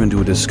enter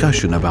into a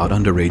discussion about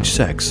underage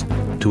sex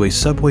to a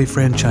Subway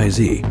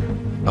franchisee,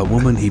 a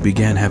woman he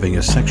began having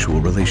a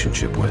sexual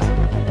relationship with.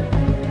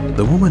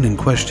 The woman in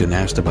question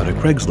asked about a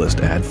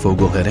Craigslist ad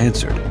Fogle had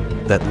answered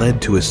that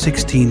led to a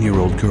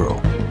 16-year-old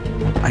girl.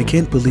 "I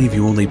can't believe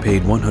you only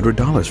paid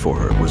 $100 for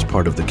her," was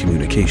part of the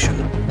communication.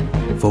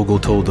 Fogle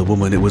told the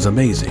woman it was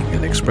amazing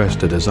and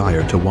expressed a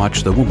desire to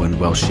watch the woman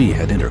while she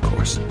had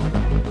intercourse.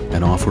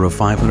 An offer of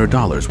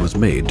 $500 was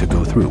made to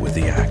go through with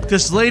the act.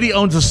 This lady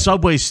owns a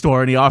Subway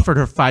store and he offered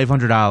her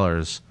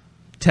 $500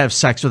 to have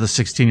sex with a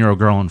 16-year-old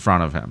girl in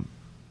front of him.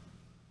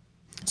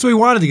 So he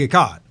wanted to get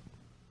caught.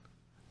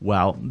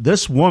 Well,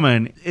 this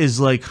woman is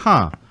like,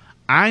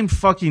 I'm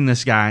fucking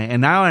this guy, and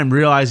now I'm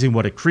realizing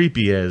what a creep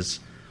he is.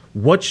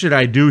 What should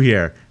I do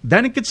here?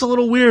 Then it gets a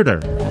little weirder.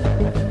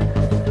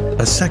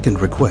 A second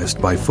request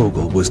by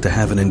Fogle was to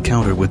have an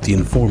encounter with the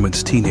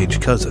informant's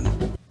teenage cousin.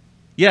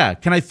 Yeah,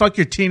 can I fuck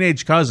your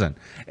teenage cousin?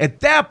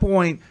 At that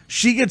point,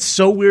 she gets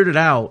so weirded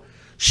out,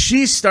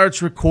 she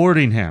starts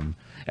recording him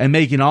and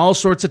making all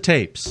sorts of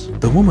tapes.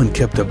 The woman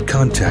kept up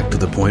contact to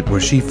the point where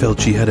she felt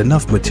she had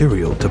enough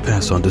material to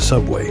pass on to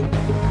Subway.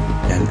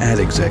 An ad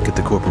exec at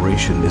the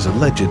corporation is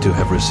alleged to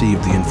have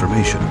received the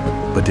information,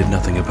 but did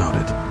nothing about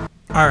it.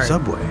 All right.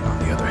 Subway, on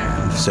the other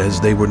hand,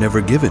 says they were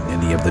never given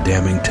any of the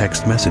damning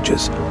text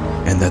messages,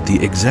 and that the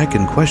exec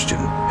in question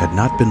had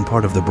not been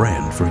part of the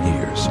brand for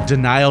years.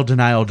 Denial,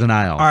 denial,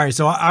 denial. All right,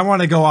 so I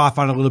want to go off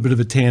on a little bit of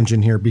a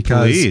tangent here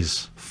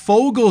because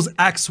Fogle's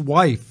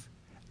ex-wife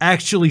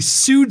actually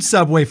sued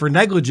Subway for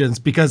negligence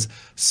because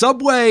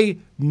Subway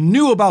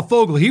knew about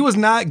Fogle. He was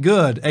not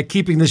good at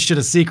keeping this shit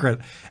a secret,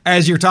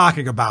 as you're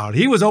talking about.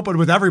 He was open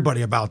with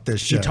everybody about this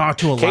shit. He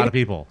talked to a lot of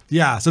people.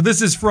 Yeah, so this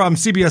is from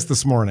CBS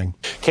This Morning.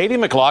 Katie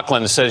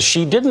McLaughlin says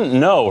she didn't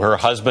know her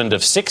husband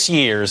of 6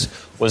 years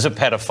was a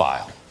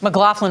pedophile.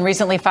 McLaughlin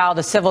recently filed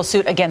a civil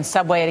suit against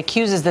Subway. It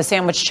accuses the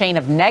sandwich chain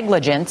of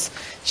negligence.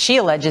 She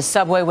alleges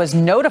Subway was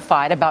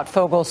notified about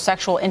Fogle's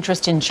sexual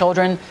interest in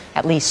children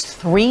at least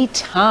 3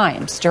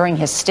 times during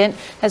his stint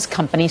as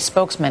company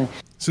spokesman.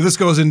 So this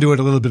goes into it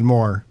a little bit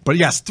more. But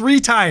yes,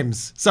 3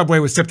 times Subway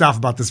was tipped off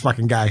about this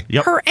fucking guy.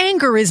 Yep. Her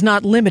anger is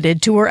not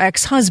limited to her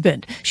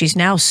ex-husband. She's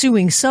now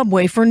suing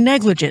Subway for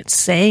negligence,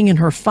 saying in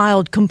her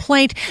filed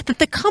complaint that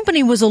the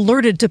company was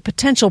alerted to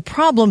potential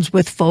problems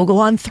with Fogle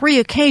on 3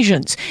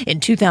 occasions,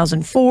 in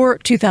 2004,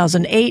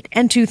 2008,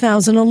 and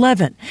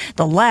 2011.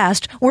 The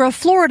last, where a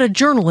Florida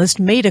journalist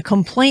made a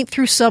complaint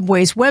through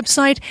Subway's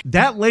website.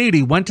 That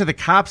lady went to the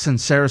cops in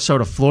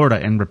Sarasota, Florida,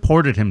 and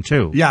reported him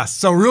too. Yes,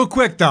 so real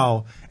quick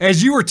though,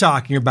 as you were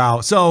talking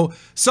about, so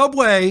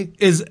Subway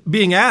is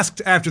being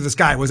asked after this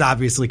guy was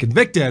obviously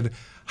convicted,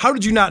 how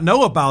did you not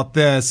know about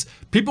this?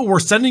 People were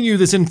sending you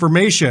this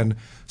information.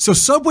 So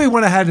Subway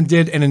went ahead and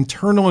did an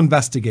internal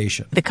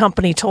investigation. The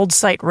company told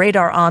site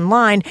Radar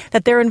Online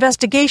that their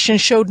investigation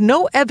showed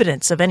no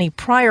evidence of any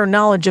prior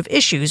knowledge of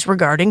issues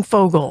regarding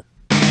Fogle.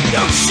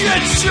 No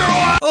shit, sure.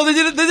 Oh, they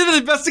did an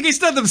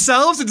investigation on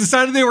themselves and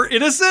decided they were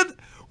innocent?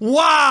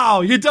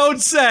 Wow, you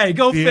don't say.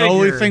 Go figure. The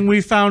only thing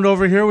we found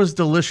over here was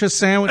delicious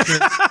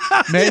sandwiches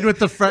made with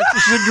the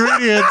freshest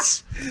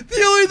ingredients.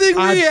 The only thing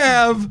we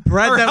have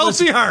are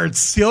healthy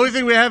hearts. The only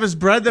thing we have is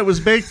bread that was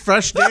baked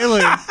fresh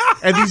daily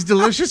and these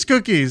delicious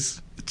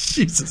cookies.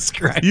 Jesus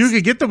Christ. You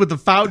can get them with the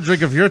fountain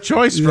drink of your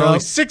choice for only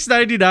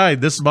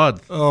 $6.99 this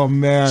month. Oh,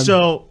 man.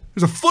 So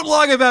there's a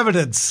footlong of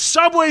evidence.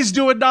 Subway's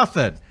doing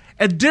nothing.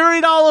 And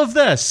during all of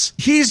this,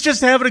 he's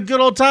just having a good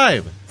old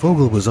time.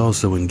 Fogle was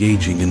also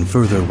engaging in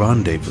further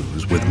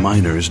rendezvous with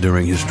minors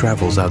during his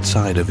travels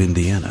outside of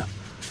Indiana.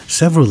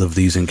 Several of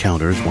these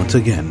encounters, once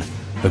again,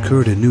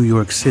 occurred in New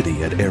York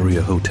City at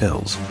area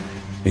hotels,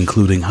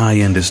 including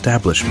high-end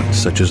establishments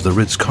such as the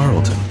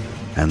Ritz-Carlton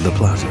and the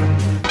Plaza.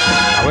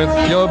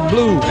 If you're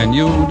blue and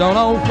you don't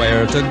know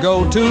where to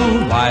go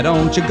to, why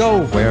don't you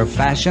go where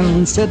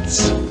fashion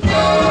sits?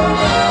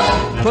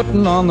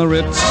 Putting on the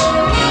Ritz,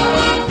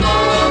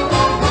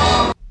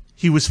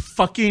 he was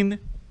fucking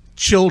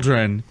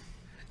children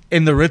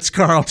in the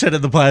Ritz-Carlton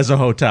at the Plaza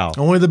Hotel.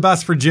 Only the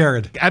best for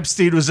Jared.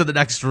 Epstein was in the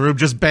next room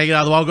just banging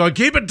on the wall going,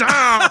 keep it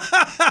down!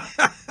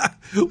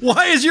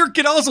 Why is your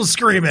kid also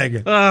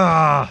screaming?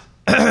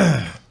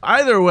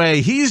 Either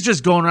way, he's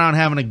just going around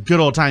having a good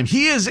old time.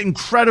 He is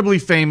incredibly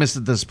famous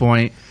at this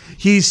point.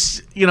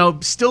 He's,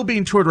 still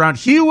being toured around.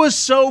 He was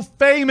so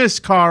famous,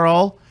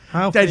 Carl,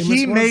 that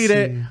he made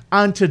it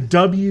onto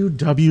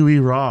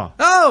WWE Raw.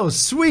 Oh,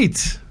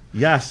 sweet.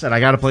 Yes, and I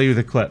got to play you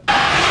the clip.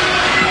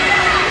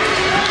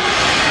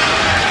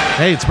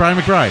 Hey, it's Brian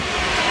McBride.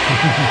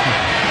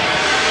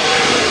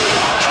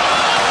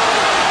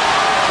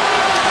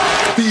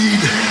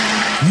 Feed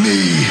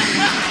me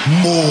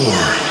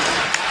more.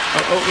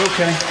 Oh,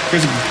 okay.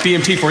 Here's a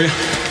BMT for you.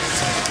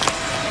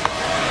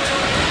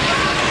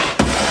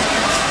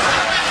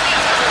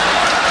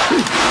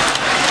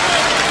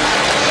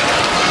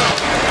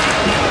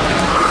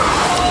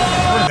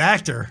 What an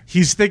actor.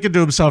 He's thinking to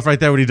himself right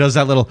there when he does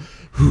that little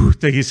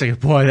thing. He's thinking,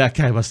 boy, that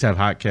guy must have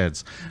hot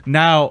kids.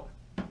 Now,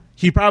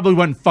 he probably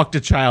went and fucked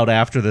a child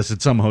after this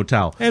at some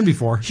hotel. And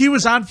before. He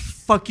was on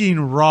fucking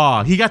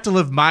Raw. He got to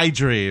live my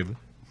dream.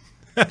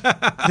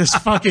 This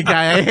fucking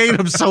guy. I hate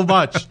him so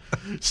much.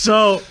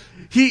 So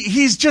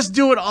he's just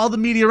doing all the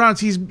media rounds.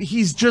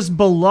 He's just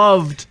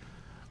beloved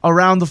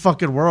around the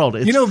fucking world.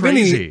 It's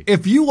crazy. Vinny,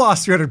 if you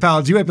lost 300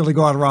 pounds, you might be able to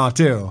go on Raw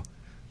too.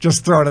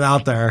 Just throwing it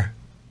out there.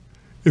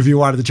 If you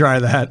wanted to try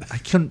that. I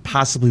couldn't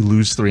possibly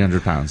lose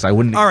 300 pounds. I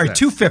wouldn't. All right,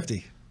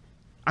 250.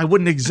 I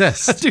wouldn't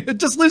exist. Dude,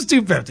 just lose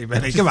 250,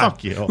 Vinny. Come on.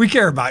 Fuck you. We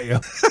care about you.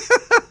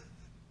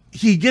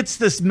 He gets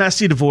this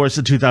messy divorce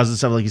in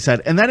 2007, like you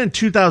said. And then in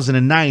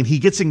 2009, he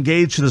gets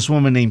engaged to this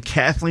woman named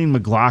Kathleen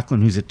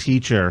McLaughlin, who's a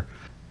teacher.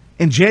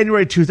 In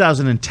January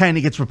 2010,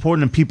 he gets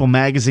reported in People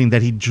magazine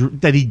that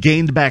he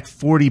gained back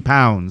 40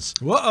 pounds.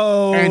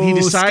 Whoa. And he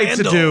decides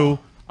scandal. to do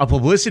a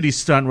publicity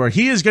stunt where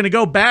he is going to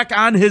go back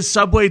on his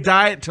Subway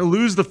diet to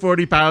lose the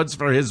 40 pounds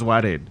for his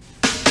wedding.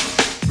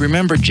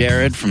 Remember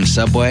Jared from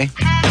Subway?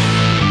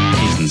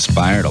 He's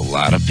inspired a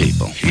lot of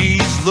people.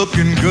 He's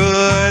looking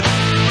good.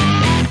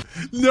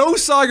 No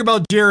song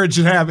about Jared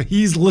should have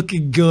 "He's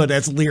looking good"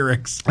 as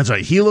lyrics. That's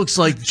right. He looks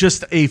like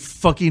just a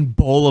fucking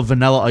bowl of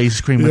vanilla ice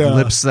cream with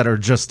lips that are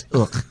just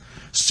ugh.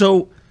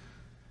 So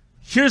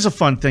here's a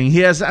fun thing.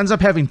 He ends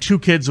up having 2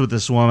 kids with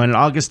this woman. In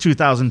August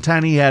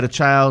 2010, he had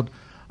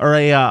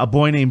a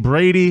boy named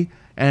Brady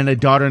and a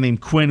daughter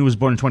named Quinn who was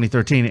born in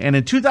 2013. And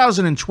in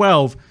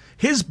 2012,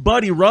 his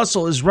buddy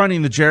Russell is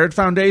running the Jared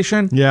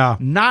Foundation. Yeah.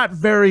 Not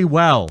very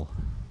well.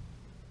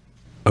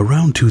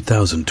 Around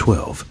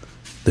 2012,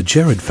 the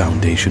Jared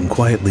Foundation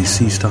quietly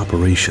ceased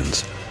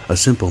operations, a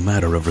simple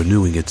matter of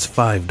renewing its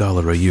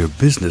 $5 a year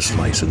business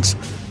license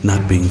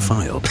not being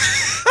filed.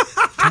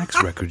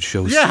 Tax records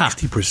show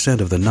 60%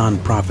 of the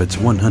nonprofit's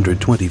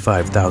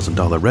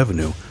 $125,000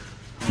 revenue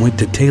went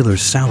to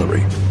Taylor's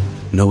salary.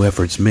 No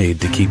efforts made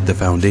to keep the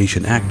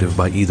foundation active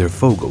by either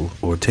Fogle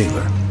or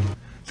Taylor.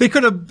 They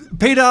could have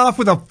paid off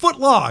with a foot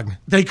long.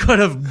 They could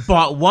have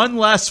bought one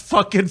less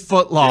fucking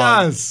foot long.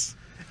 Yes.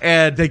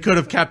 And they could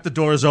have kept the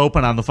doors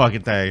open on the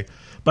fucking thing.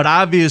 But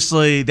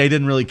obviously, they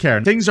didn't really care.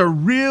 Things are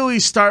really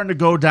starting to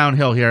go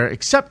downhill here,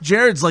 except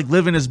Jared's like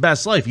living his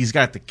best life. He's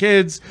got the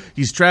kids.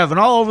 He's traveling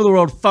all over the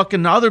world,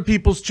 fucking other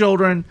people's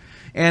children.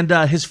 And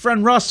his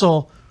friend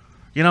Russell,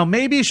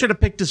 maybe he should have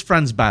picked his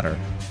friends better.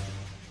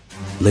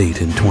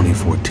 Late in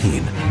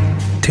 2014,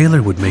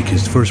 Taylor would make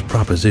his first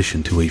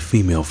proposition to a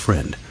female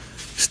friend,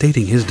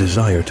 stating his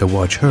desire to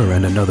watch her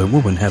and another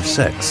woman have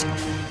sex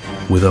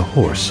with a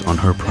horse on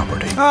her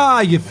property. Ah,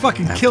 you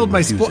fucking killed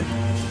my sport.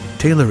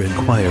 Taylor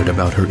inquired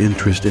about her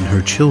interest in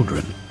her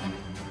children.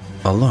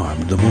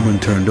 Alarmed, the woman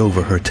turned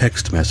over her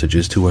text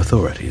messages to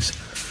authorities,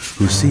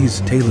 who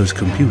seized Taylor's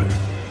computer,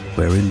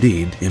 where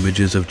indeed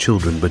images of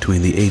children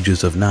between the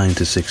ages of 9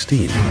 to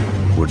 16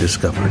 were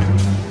discovered.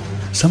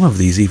 Some of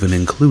these even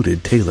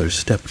included Taylor's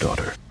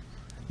stepdaughter.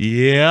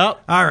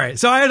 Yep. All right.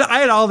 So I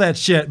had all that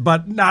shit,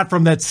 but not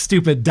from that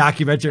stupid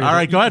documentary. All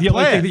right, go ahead, the play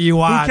only thing it. that you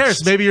watched. Who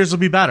cares? Maybe yours will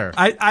be better.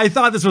 I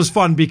thought this was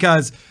fun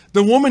because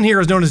the woman here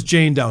is known as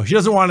Jane Doe. She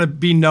doesn't want to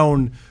be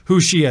known who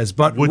she is.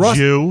 But would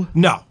you?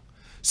 No.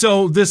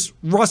 So this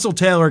Russell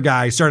Taylor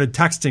guy started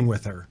texting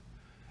with her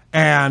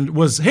and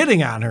was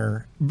hitting on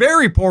her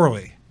very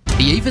poorly.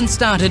 He even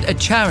started a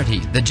charity,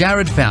 the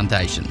Jared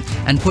Foundation,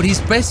 and put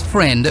his best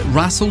friend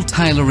Russell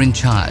Taylor in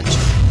charge.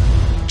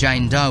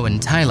 Jane Doe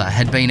and Taylor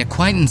had been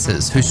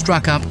acquaintances who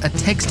struck up a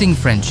texting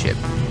friendship,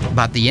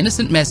 but the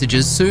innocent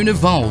messages soon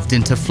evolved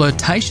into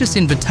flirtatious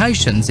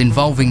invitations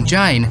involving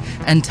Jane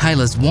and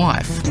Taylor's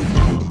wife.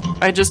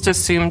 I just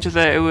assumed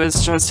that it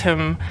was just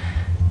him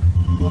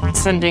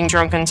sending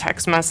drunken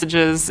text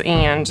messages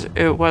and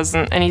it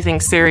wasn't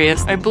anything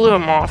serious. I blew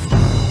him off.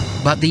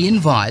 But the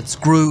invites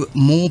grew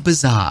more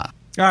bizarre.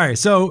 All right,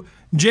 so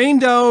Jane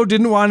Doe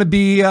didn't want to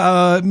be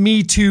a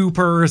Me Too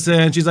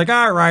person. She's like,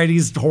 all right,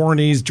 he's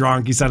horny, he's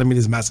drunk, he's sending me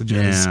these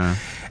messages. Yeah.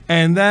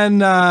 And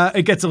then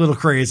it gets a little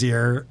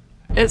crazier.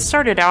 It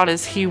started out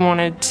as he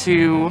wanted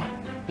to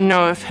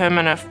know if him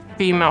and a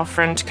female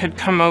friend could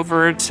come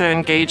over to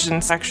engage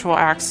in sexual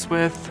acts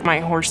with my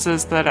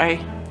horses that I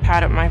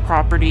had at my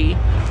property.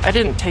 I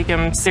didn't take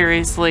him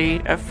seriously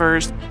at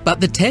first.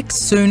 But the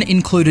text soon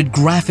included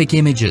graphic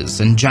images,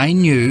 and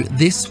Jane knew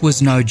this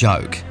was no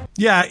joke.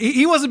 Yeah,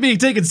 he wasn't being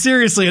taken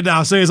seriously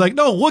enough, so he's like,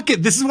 no, look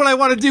at this is what I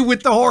want to do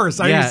with the horse.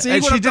 Are you seeing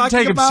and what she I'm didn't talking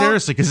take about? him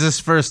seriously because his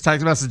first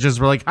text messages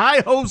were like, "Hi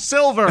ho,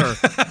 Silver."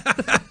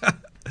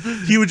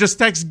 He would just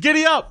text,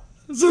 "Giddy up."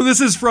 So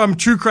this is from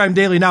True Crime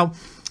Daily. Now,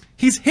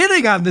 he's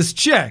hitting on this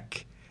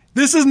chick.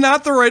 This is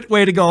not the right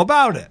way to go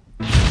about it.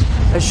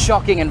 As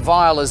shocking and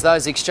vile as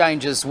those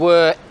exchanges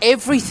were,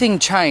 everything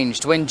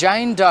changed when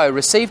Jane Doe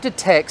received a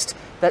text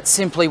that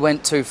simply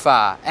went too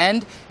far,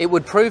 and it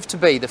would prove to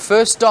be the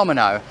first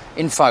domino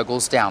in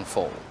Fogle's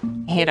downfall.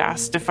 He had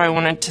asked if I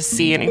wanted to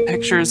see any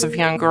pictures of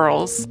young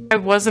girls. I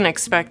wasn't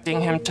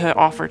expecting him to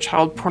offer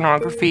child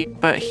pornography,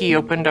 but he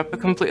opened up a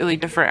completely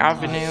different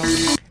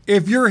avenue.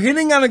 If you're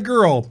hitting on a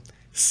girl,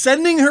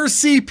 sending her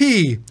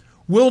CP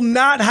will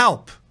not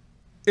help.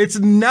 It's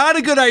not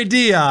a good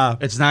idea.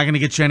 It's not going to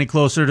get you any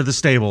closer to the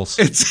stables.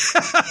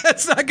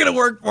 It's not going to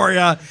work for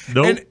you.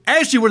 Nope. And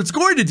actually, what it's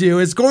going to do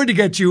is going to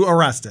get you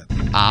arrested.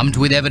 Armed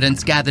with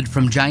evidence gathered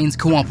from Jane's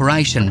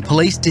cooperation,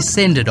 police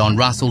descended on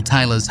Russell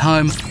Taylor's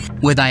home,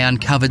 where they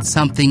uncovered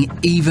something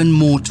even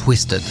more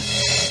twisted.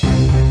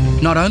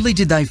 Not only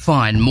did they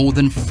find more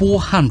than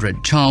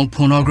 400 child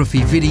pornography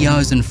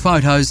videos and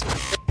photos,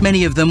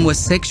 many of them were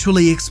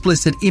sexually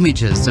explicit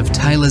images of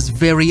Taylor's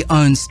very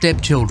own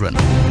stepchildren,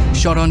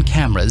 shot on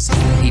cameras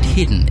he'd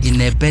hidden in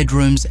their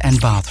bedrooms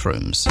and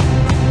bathrooms.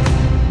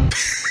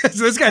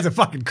 So this guy's a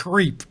fucking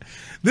creep.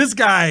 This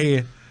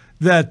guy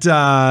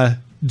that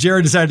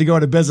Jared decided to go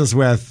into business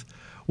with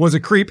was a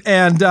creep,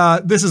 and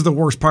this is the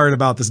worst part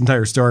about this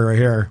entire story right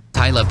here.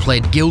 Taylor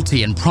pled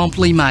guilty and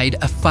promptly made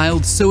a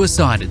failed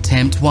suicide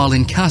attempt while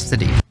in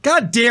custody.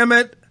 God damn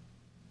it.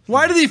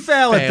 Why did he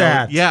fail at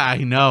that? Yeah, I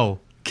know.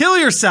 Kill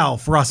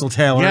yourself, Russell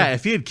Taylor. Yeah,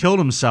 if he had killed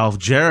himself,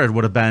 Jared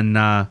would have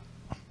been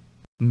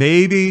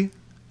maybe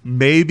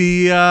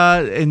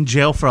in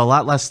jail for a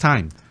lot less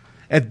time.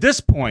 At this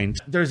point,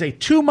 there's a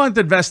 2-month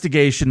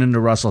investigation into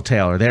Russell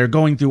Taylor. They're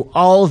going through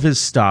all of his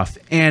stuff,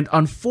 and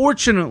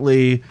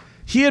unfortunately,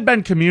 he had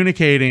been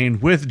communicating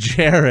with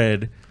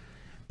Jared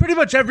pretty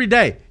much every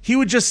day.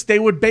 They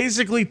would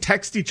basically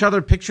text each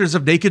other pictures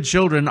of naked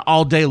children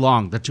all day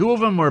long. The two of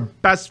them were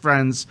best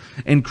friends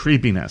in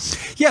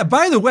creepiness. Yeah,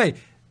 by the way,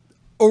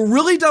 a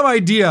really dumb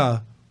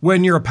idea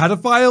when you're a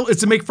pedophile is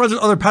to make friends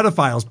with other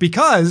pedophiles,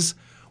 because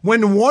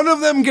when one of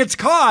them gets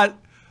caught,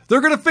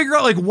 they're going to figure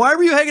out, like, why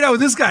were you hanging out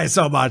with this guy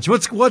so much?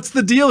 What's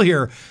the deal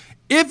here?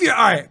 All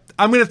right,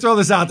 I'm going to throw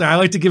this out there. I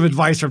like to give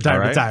advice from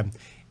time to time.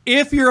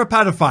 If you're a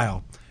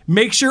pedophile,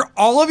 make sure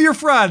all of your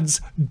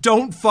friends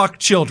don't fuck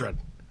children.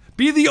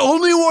 Be the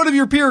only one of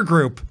your peer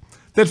group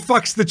that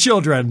fucks the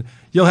children.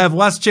 You'll have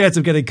less chance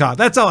of getting caught.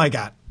 That's all I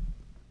got.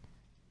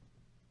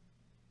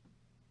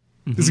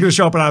 This is going to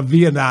show up in a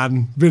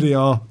Vietnam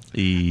video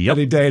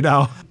any day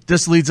now.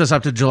 This leads us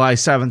up to July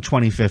 7th,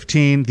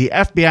 2015. The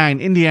FBI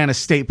and Indiana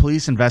State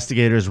Police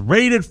investigators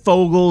raided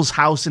Fogle's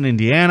house in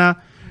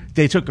Indiana.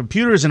 They took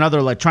computers and other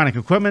electronic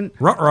equipment.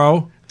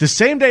 Ruh-roh. The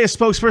same day, a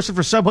spokesperson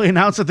for Subway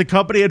announced that the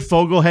company and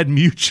Fogle had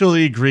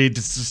mutually agreed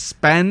to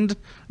suspend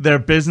their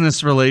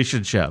business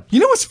relationship. You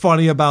know what's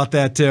funny about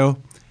that, too?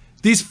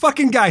 These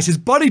fucking guys, his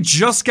buddy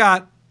just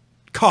got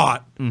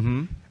caught,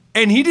 and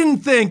he didn't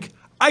think,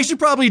 I should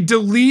probably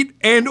delete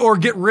and or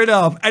get rid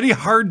of any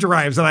hard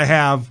drives that I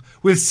have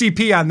with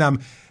CP on them.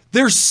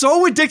 They're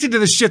so addicted to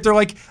this shit. They're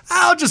like,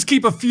 I'll just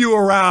keep a few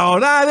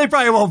around. They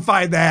probably won't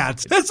find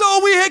that. That's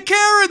all we had,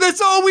 Karen.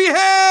 That's all we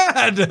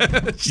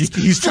had.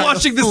 He's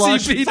flushing the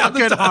CP down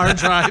the hard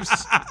drives.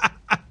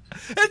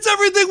 It's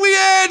everything we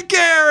had,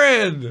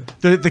 Karen.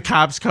 The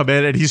cops come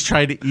in and he's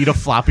trying to eat a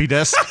floppy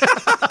disk.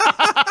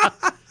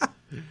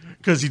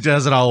 Because he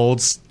does it all old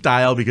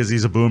style because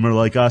he's a boomer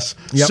like us.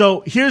 Yep.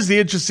 So here's the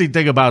interesting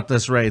thing about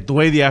this raid. The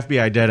way the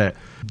FBI did it.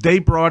 They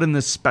brought in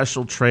this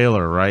special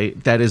trailer, right?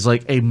 That is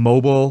like a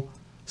mobile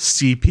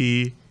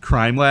CP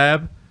crime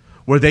lab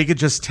where they could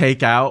just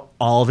take out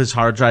all of his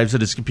hard drives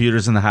and his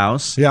computers in the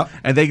house. Yeah.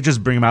 And they could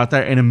just bring them out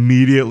there and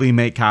immediately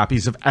make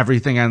copies of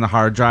everything on the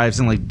hard drives.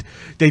 And like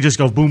they just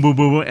go boom, boom,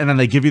 boom, boom. And then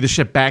they give you the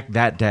shit back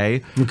that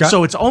day. Okay.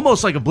 So it's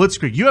almost like a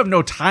blitzkrieg. You have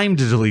no time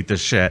to delete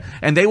this shit.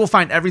 And they will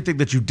find everything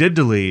that you did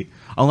delete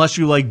unless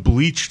you like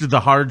bleached the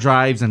hard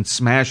drives and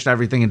smashed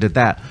everything and did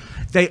that.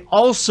 They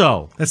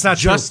also... That's not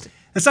true.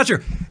 That's not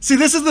true. See,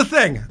 this is the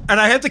thing, and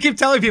I have to keep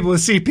telling people with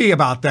CP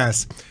about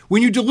this.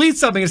 When you delete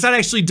something, it's not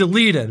actually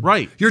deleted.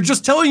 Right. You're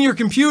just telling your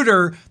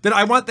computer that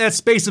I want that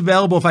space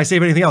available if I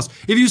save anything else.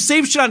 If you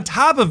save shit on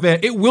top of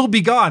it, it will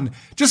be gone.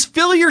 Just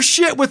fill your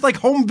shit with like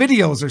home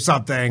videos or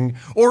something,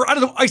 or I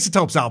don't know,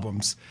 Isotopes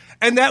albums.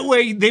 And that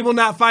way, they will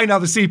not find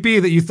out the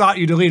CP that you thought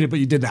you deleted, but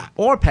you did not.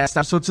 Or past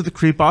episodes of the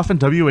Creep Off and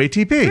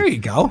WATP. There you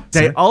go.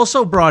 They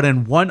also brought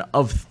in one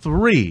of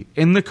 3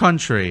 in the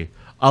country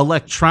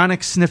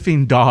electronic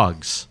sniffing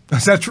dogs.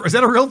 Is that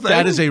a real thing?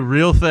 That is a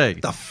real thing.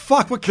 The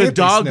fuck? What can't the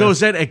dog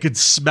goes in and could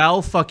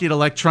smell fucking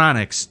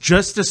electronics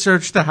just to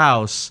search the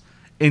house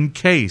in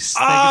case they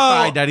could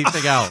find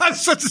anything else. I'm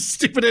such a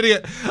stupid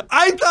idiot.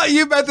 I thought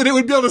you meant that it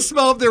would be able to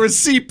smell if there was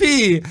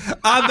CP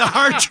on the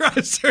hard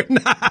drives or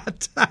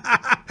not.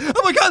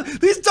 Oh my God,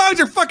 these dogs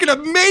are fucking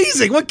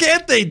amazing. What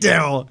can't they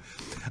do?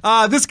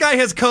 This guy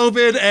has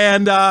COVID,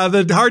 and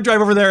the hard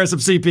drive over there has some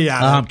CP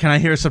on it. Can I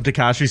hear some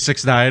Tekashi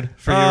 6ix9ine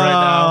for you right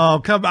now? Oh,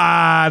 come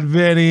on,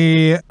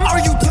 Vinny. Are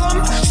you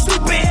dumb,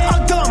 stupid,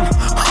 or dumb?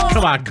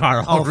 Come on,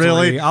 Carl. All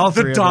really? three, all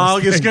three the of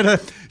dog those is things. going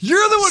to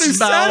You're the one who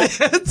said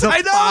it.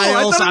 I know.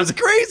 I thought it was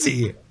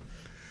crazy.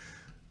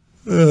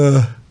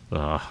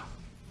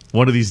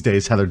 One of these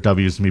days, Heather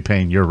W's me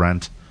paying your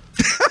rent.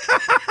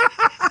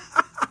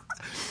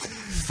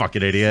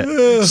 Fucking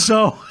idiot.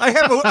 So I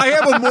have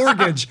a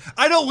mortgage.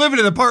 I don't live in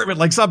an apartment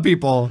like some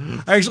people.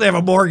 I actually have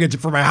a mortgage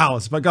for my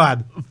house. But go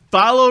ahead.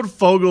 Followed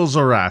Fogle's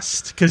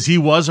arrest because he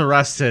was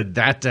arrested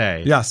that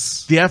day.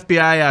 Yes. The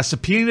FBI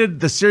subpoenaed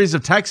the series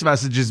of text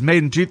messages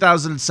made in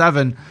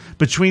 2007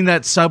 between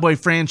that Subway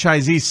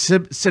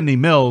franchisee, Sidney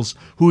Mills,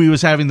 who he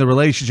was having the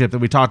relationship that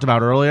we talked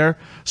about earlier.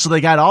 So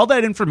they got all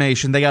that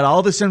information. They got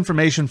all this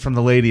information from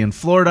the lady in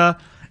Florida.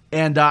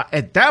 And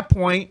at that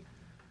point,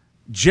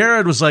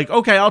 Jared was like,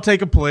 okay, I'll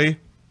take a plea.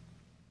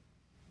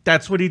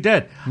 That's what he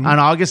did. Mm-hmm. On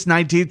August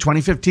 19,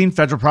 2015,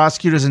 federal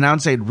prosecutors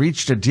announced they had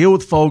reached a deal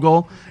with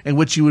Fogle in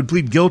which he would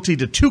plead guilty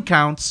to 2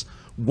 counts,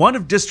 one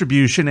of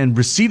distribution and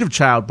receipt of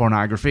child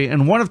pornography,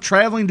 and one of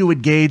traveling to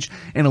engage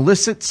in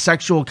illicit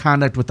sexual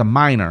conduct with a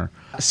minor,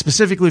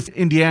 specifically for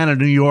Indiana,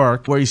 New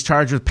York, where he's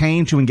charged with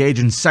paying to engage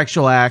in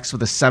sexual acts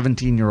with a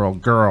 17-year-old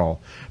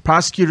girl.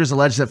 Prosecutors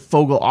alleged that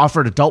Fogle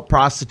offered adult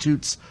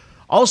prostitutes,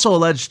 also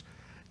alleged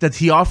that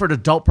he offered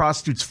adult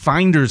prostitutes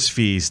finder's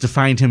fees to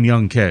find him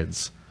young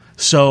kids.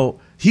 So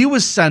he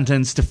was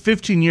sentenced to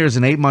 15 years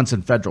and 8 months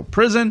in federal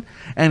prison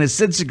and has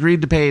since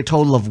agreed to pay a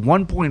total of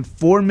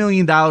 $1.4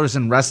 million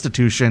in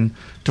restitution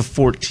to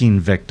 14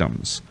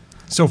 victims.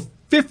 So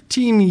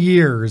 15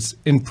 years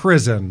in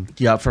prison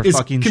for is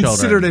fucking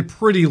considered children. a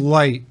pretty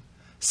light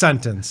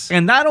sentence.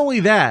 And not only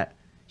that,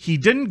 he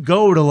didn't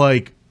go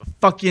to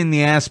fucking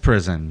the ass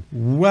prison.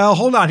 Well,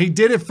 hold on. He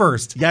did it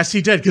first. Yes,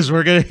 he did, because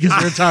we're gonna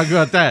talk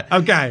about that.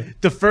 Okay.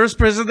 The first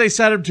prison they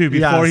sent him to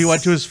before he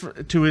went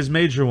to his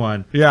major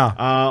one. Yeah.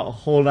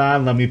 Hold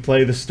on. Let me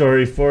play the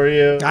story for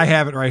you. I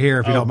have it right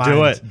here if you don't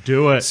mind.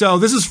 Do it. So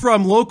this is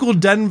from local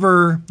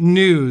Denver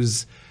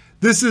news.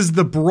 This is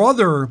the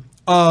brother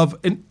of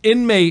an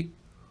inmate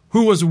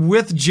who was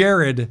with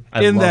Jared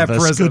in that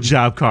prison. Good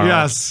job, Carl.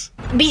 Yes.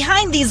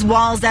 Behind these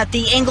walls at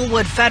the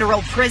Englewood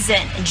Federal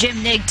Prison, Jim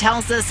Nigg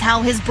tells us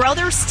how his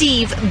brother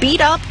Steve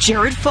beat up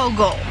Jared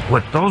Fogle.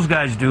 What those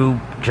guys do,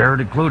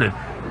 Jared included,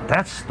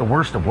 that's the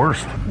worst of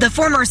worst. The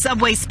former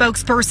Subway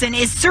spokesperson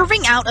is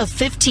serving out a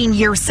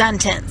 15-year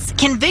sentence,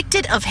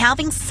 convicted of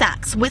having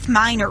sex with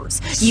minors,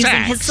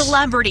 using his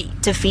celebrity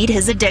to feed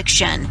his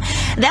addiction.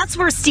 That's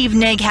where Steve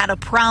Nigg had a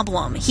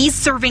problem. He's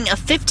serving a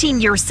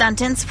 15-year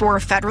sentence for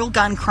a federal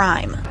gun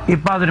crime.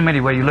 It bothered him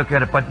anyway you look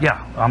at it, but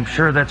yeah, I'm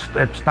sure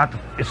it's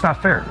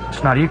not fair.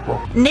 It's not equal.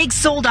 Nigg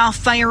sold off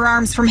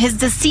firearms from his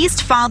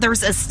deceased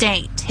father's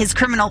estate. His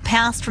criminal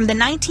past from the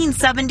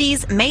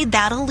 1970s made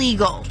that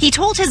illegal. He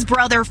told his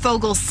brother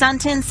Fogle's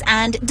sentence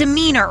and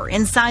demeanor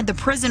inside the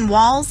prison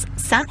walls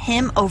sent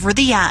him over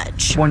the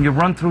edge. When you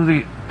run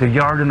through the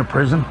yard in a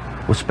prison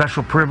with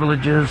special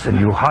privileges and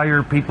you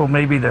hire people,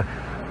 maybe the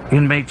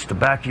inmates, to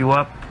back you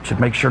up to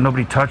make sure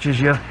nobody touches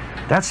you,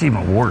 that's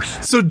even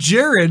worse. So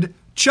Jared,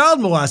 child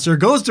molester,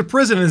 goes to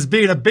prison and is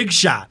being a big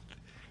shot.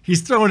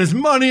 He's throwing his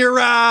money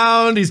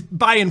around. He's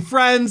buying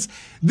friends.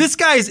 This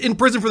guy's in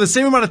prison for the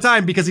same amount of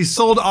time because he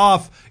sold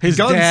off his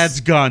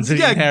dad's guns that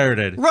he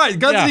inherited. Right,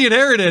 guns that he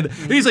inherited.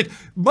 And he's like,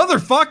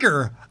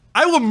 motherfucker,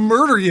 I will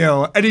murder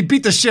you. And he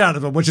beat the shit out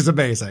of him, which is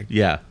amazing.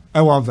 Yeah. I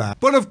love that.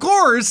 But of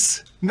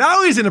course,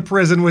 now he's in a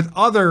prison with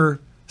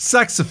other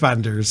sex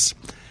offenders.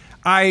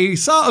 I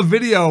saw a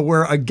video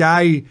where a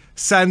guy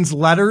sends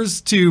letters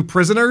to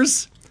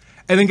prisoners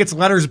and then gets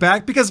letters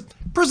back because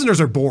prisoners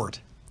are bored.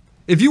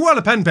 If you want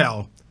a pen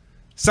pal,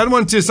 send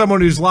one to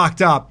someone who's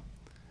locked up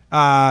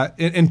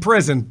in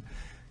prison.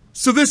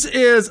 So this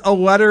is a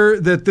letter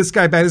that this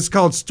guy back. It's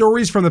called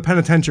Stories from the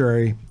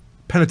Penitentiary.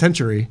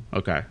 Penitentiary.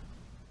 Okay.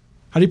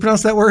 How do you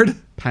pronounce that word?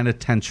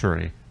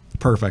 Penitentiary.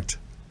 Perfect.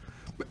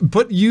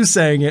 Put you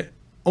saying it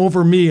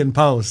over me in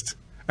post,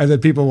 and then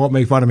people won't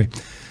make fun of me.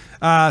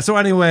 So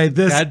anyway,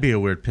 that'd be a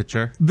weird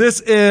picture. This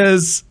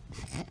is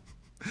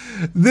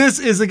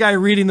the guy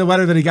reading the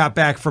letter that he got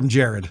back from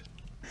Jared.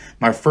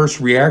 My first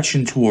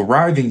reaction to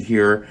arriving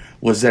here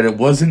was that it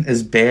wasn't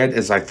as bad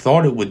as I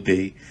thought it would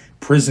be.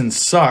 Prison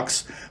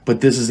sucks,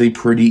 but this is a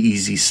pretty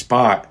easy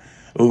spot.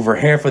 Over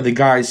half of the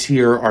guys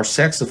here are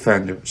sex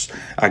offenders.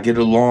 I get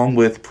along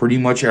with pretty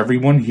much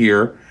everyone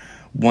here.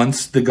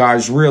 Once the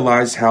guys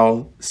realize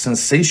how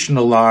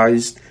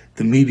sensationalized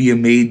the media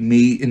made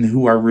me and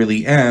who I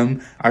really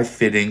am, I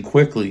fit in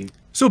quickly.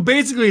 So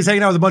basically, he's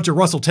hanging out with a bunch of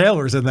Russell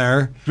Taylors in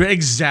there.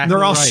 Exactly.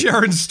 They're all right.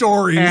 sharing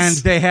stories. And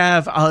they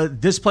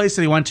have this place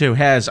that he went to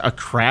has a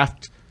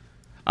craft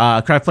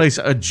place,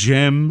 a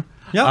gym,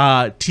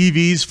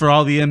 TVs for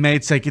all the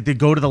inmates. They get to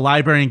go to the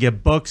library and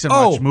get books and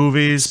watch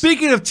movies.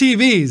 Speaking of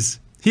TVs,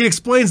 he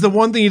explains the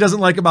one thing he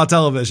doesn't like about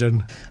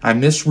television. I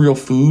miss real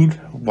food.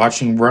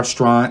 Watching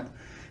restaurant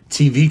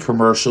TV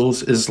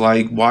commercials is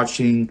like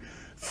watching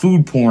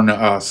food porn to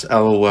us,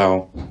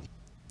 LOL.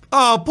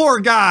 Oh, poor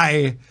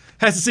guy.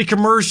 Has to see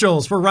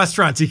commercials for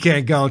restaurants he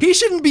can't go. He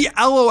shouldn't be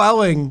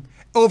LOLing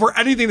over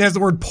anything that has the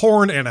word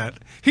porn in it.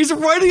 He's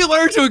writing a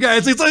letter to a guy.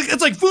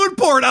 It's like food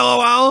porn,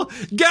 LOL.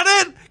 Get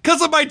it?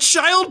 Because of my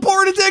child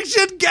porn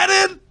addiction? Get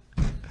it?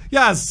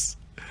 Yes.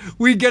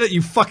 We get it,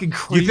 you fucking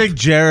creep. You think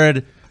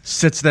Jared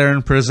sits there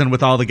in prison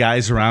with all the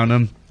guys around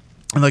him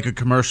and like a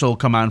commercial will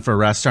come on for a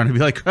restaurant and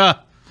be like,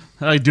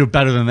 I do it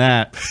better than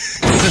that.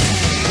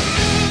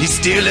 He's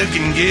still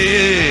looking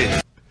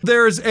good.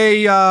 There's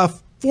a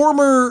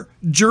former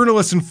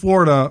journalist in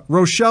Florida,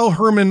 Rochelle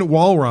Herman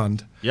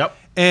Walrond. Yep.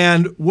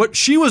 And what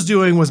she was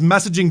doing was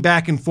messaging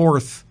back and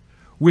forth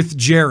with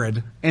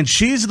Jared. And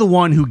she's the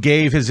one who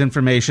gave his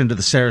information to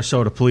the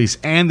Sarasota police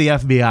and the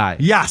FBI.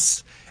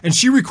 Yes. And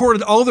she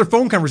recorded all their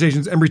phone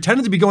conversations and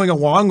pretended to be going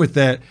along with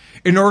it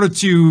in order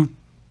to,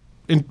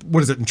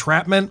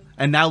 entrapment?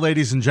 And now,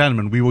 ladies and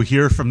gentlemen, we will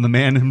hear from the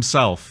man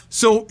himself.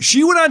 So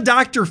she went on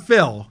Dr.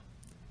 Phil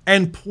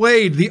and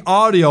played the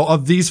audio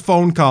of these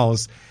phone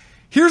calls.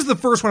 Here's the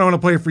first one I want to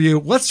play for you.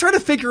 Let's try to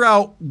figure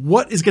out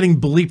what is getting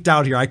bleeped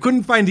out here. I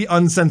couldn't find the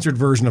uncensored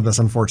version of this,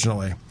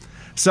 unfortunately.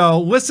 So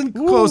listen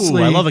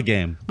closely. Ooh, I love a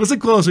game. Listen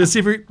closely. Let's see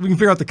if we can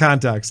figure out the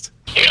context.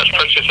 Yeah,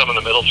 especially some in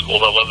the middle school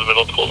that love the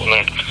middle school and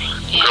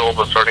their girls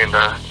are starting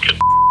to get,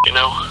 you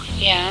know?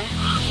 Yeah.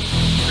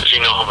 Because you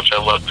know how much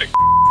I love big,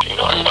 you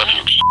know, I love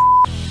you.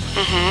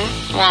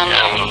 Mm-hmm.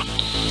 Well,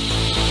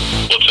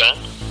 what's that?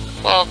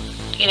 well,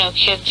 you know,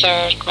 kids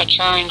are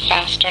maturing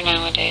faster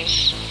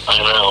nowadays. I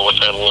know,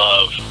 which I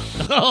love.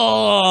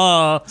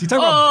 Oh, was he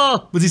talking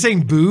about, was he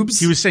saying boobs?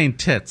 He was saying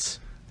tits.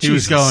 He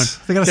Jesus. was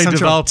going, they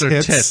developed their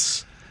tits.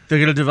 tits. They're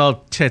going to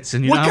develop tits.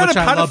 And you What know how kind much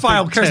of I love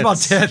pedophile big cares tits? about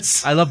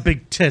tits? I love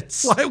big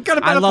tits. What kind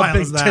of I love pedophile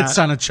big is that? tits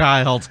on a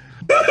child.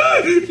 Look,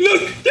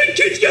 the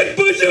kid's got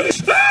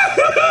bosoms.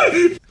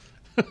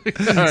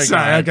 All right,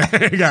 Sorry,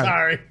 okay.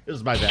 Sorry. This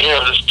is my bad. You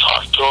know, just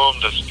talk to them,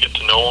 just get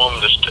to know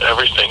them, just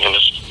everything, and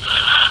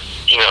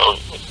just, you know,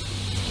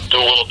 do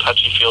a little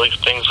touchy-feely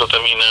things with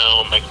them, you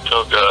know, make them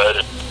feel good.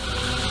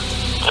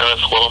 And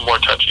it's a little more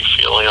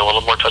touchy-feely, a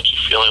little more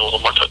touchy-feely, a little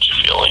more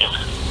touchy-feely. And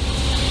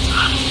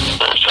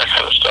it's that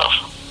kind of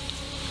stuff.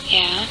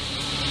 Yeah.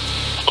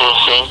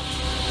 Mm-hmm.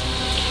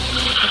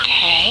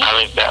 Okay. I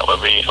think that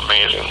would be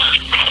amazing.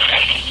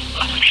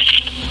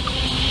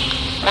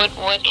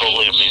 What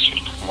Totally age? amazing.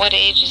 What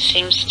age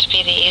seems to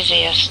be the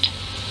easiest?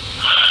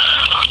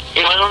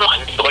 You know, I don't know.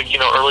 I think, like, you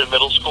know, early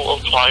middle school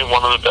is probably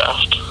one of the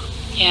best.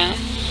 Yeah.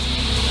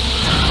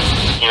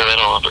 You know, they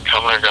don't know if they're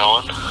coming or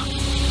going.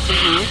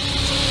 Mm-hmm.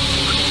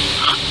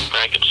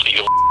 I could see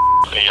a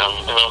young,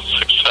 you know,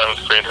 6th,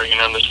 7th grader, you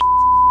know, this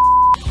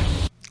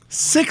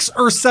 6th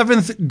or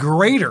 7th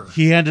grader.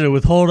 He ended it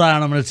with, hold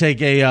on, I'm going to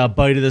take a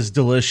bite of this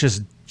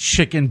delicious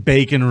chicken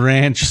bacon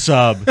ranch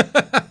sub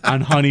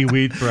on honey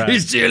wheat bread.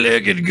 He's still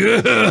looking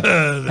good.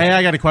 Hey,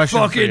 I got a question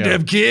for Fucking you.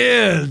 them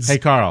kids. Hey,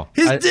 Carl.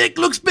 His dick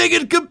looks big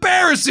in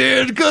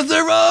comparison because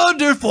they're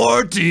under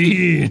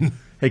 14.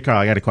 Hey, Carl,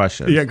 I got a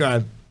question. Yeah, go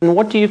ahead. And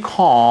what do you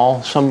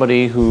call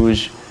somebody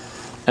who's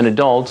an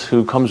adult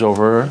who comes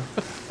over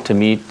to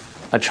meet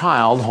a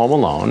child home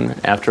alone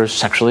after a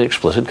sexually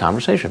explicit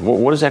conversation?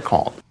 What is that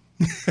called?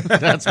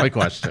 That's my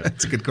question.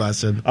 That's a good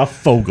question. A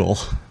Fogle.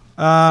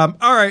 All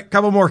right,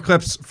 couple more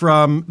clips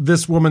from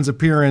this woman's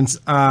appearance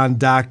on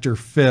Dr.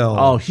 Phil.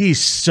 Oh, he's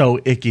so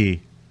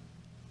icky.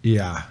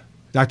 Yeah.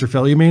 Dr.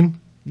 Phil, you mean?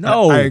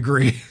 No. I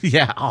agree.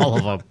 Yeah, all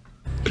of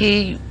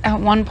them. At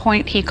one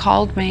point, he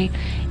called me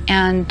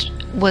and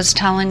was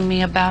telling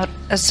me about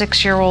a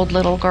 6-year-old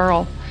little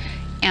girl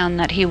and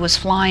that he was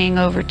flying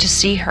over to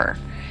see her.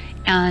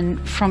 And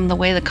from the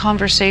way the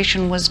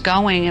conversation was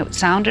going, it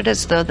sounded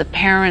as though the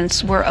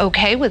parents were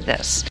okay with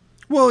this.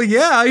 Well,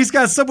 yeah, he's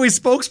got Subway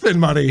spokesman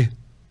money.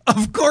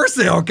 Of course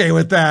they're okay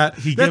with that.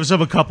 He gives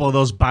up a couple of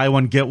those buy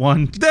one, get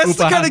one. That's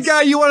the kind of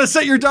guy you want to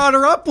set your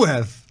daughter up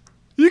with.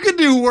 You could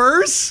do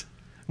worse.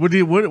 What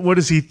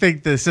does he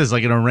think this is?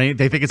 Like an arranged?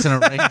 They think it's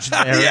an arranged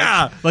marriage?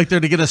 Yeah. Like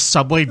they're to get a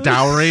Subway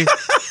dowry?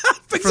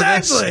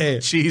 Exactly.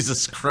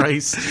 Jesus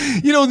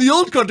Christ. You know, in the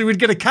old country, we'd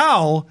get a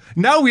cow.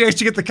 Now we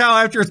actually get the cow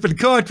after it's been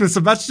cooked with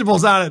some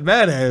vegetables on it,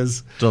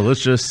 mayonnaise.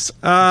 Delicious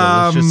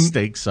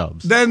steak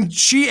subs. Then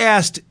she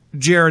asked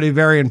Jared a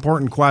very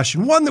important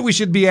question, one that we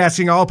should be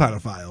asking all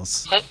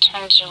pedophiles. What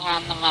turns you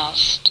on the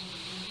most?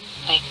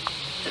 Like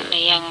the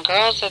young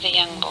girls or the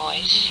young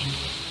boys?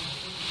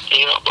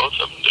 You know, both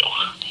of them do.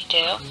 They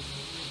do?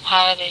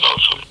 How are they?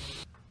 Both of them.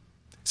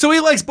 So he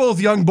likes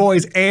both young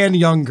boys and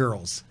young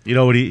girls. You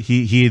know what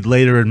he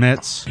later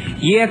admits?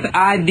 Yes,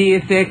 I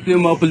did sex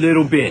them up a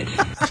little bit.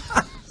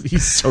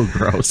 He's so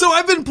gross. So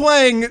I've been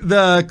playing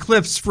the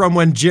clips from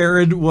when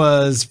Jared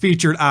was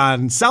featured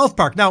on South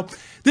Park. Now,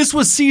 this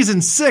was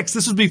season 6.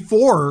 This was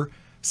before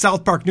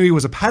South Park knew he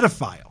was a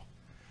pedophile.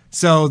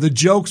 So the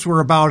jokes were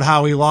about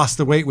how he lost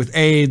the weight with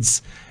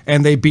AIDS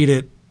and they beat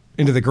it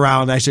into the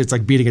ground. Actually, it's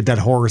like beating a dead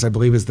horse, I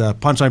believe is the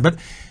punchline. But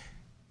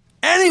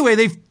anyway,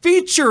 they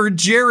featured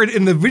Jared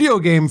in the video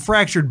game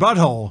Fractured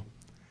Butthole.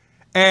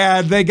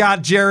 And they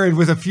got Jared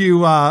with a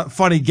few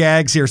funny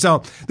gags here.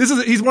 So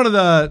he's one of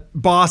the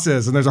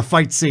bosses, and there's a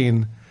fight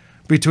scene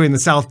between the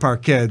South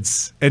Park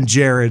kids and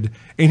Jared.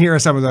 And here are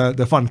some of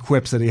the fun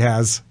quips that he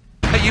has.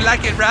 You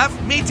like it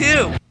rough? Me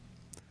too.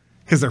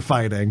 Because they're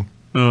fighting.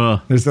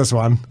 There's this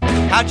one.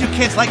 How'd you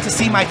kids like to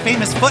see my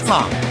famous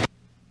footlong?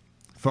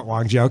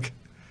 Footlong joke.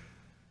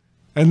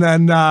 And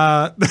then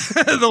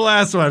the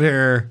last one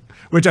here,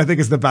 which I think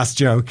is the best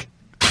joke.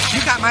 You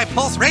got my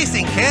pulse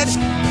racing, kid.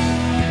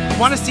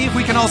 Want to see if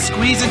we can all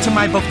squeeze into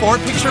my before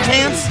picture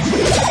pants?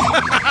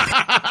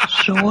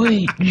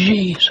 Sweet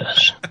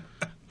Jesus.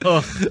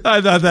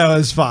 I thought that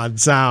was fun.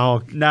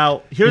 So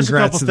now, here's a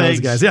couple to things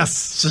those guys. Yes.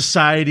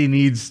 Society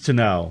needs to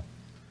know.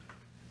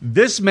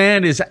 This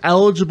man is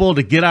eligible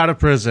to get out of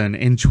prison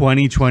in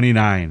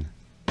 2029.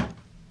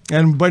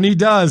 And when he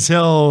does,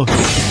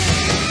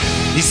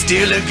 He's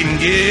still looking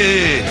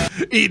good.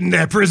 Eating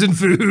that prison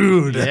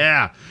food.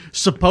 Yeah.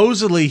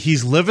 Supposedly,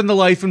 he's living the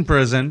life in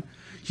prison.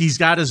 He's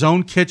got his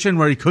own kitchen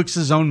where he cooks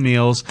his own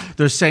meals.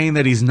 They're saying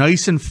that he's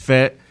nice and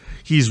fit.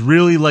 He's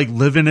really like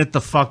living it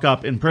the fuck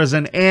up in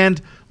prison. And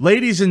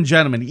ladies and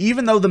gentlemen,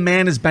 even though the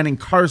man has been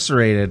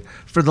incarcerated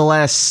for the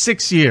last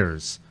 6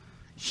 years,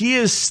 he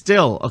is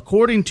still,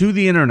 according to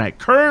the internet,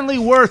 currently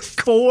worth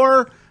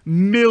 $4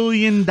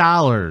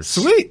 million.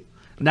 Sweet.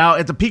 Now,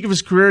 at the peak of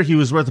his career, he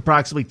was worth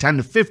approximately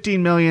 $10 to $15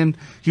 million.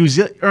 He was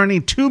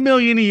earning $2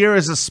 million a year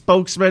as a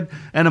spokesman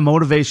and a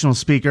motivational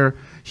speaker.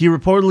 He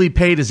reportedly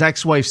paid his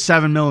ex-wife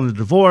 $7 million in the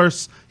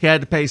divorce. He had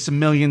to pay some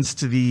millions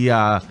to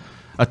the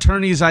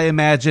attorneys, I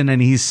imagine,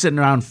 and he's sitting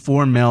around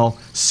 $4 million,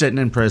 sitting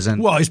in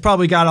prison. Well, he's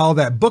probably got all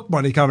that book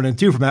money coming in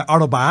too from that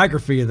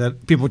autobiography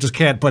that people just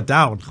can't put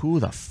down. Who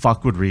the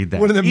fuck would read that?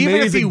 What an amazing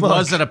Even if he book.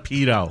 wasn't a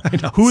pedo,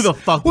 who the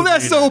fuck? Well, would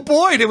that's read the whole it?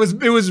 point.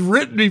 It was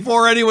written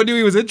before anyone knew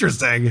he was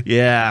interesting.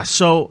 Yeah.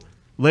 So,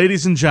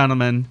 ladies and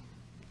gentlemen,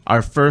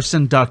 our first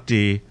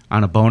inductee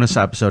on a bonus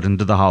episode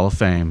into the Hall of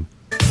Fame.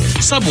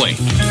 Subway.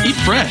 Eat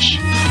fresh.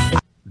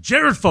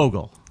 Jared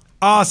Fogle.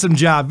 Awesome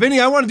job. Vinny,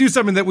 I want to do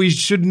something that we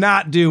should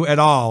not do at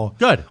all.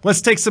 Good.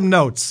 Let's take some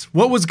notes.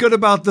 What was good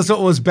about this?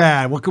 What was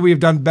bad? What could we have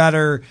done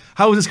better?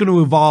 How is this going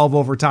to evolve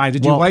over time?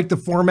 Did you like the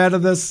format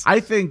of this?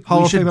 I think Hall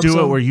we of Fame should do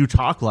episode? it where you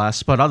talk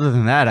less, but other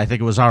than that, I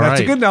think it was all right. That's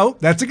a good note.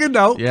 That's a good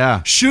note.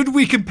 Yeah. Should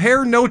we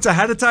compare notes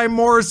ahead of time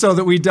more so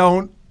that we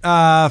don't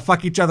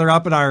fuck each other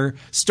up in our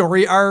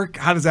story arc?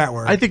 How does that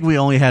work? I think we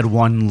only had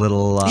one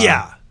little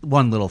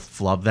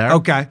flub there.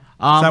 Okay.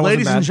 That wasn't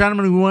Ladies and bad.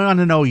 gentlemen, we want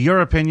to know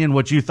your opinion,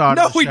 what you thought.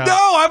 No, of the show.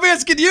 I'm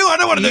asking you. I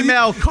don't want to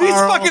Email these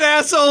Carl. fucking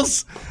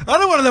assholes. I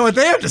don't want to know what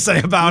they have to say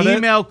about it.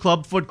 Email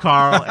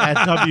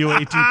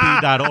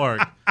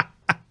clubfootcarl@watp.org.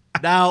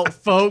 Now,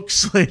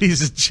 folks,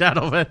 ladies and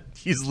gentlemen,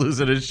 he's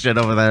losing his shit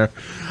over there.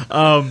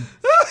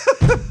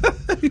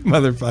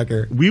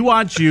 Motherfucker. We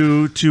want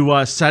you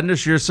to send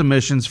us your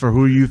submissions for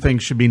who you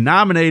think should be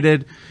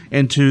nominated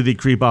into the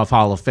Creep Off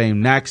Hall of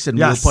Fame next, and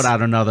Yes. we'll put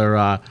out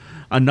another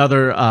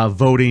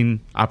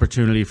voting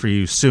opportunity for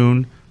you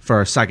soon for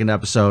our second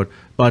episode.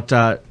 But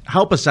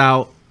help us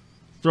out.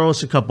 Throw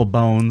us a couple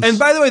bones. And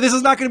by the way, this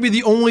is not going to be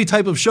the only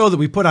type of show that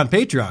we put on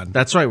Patreon.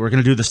 That's right. We're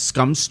going to do the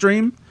Scum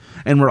Stream.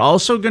 And we're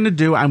also going to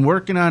do, I'm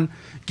working on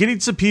getting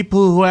some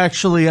people who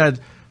actually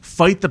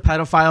fight the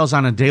pedophiles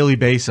on a daily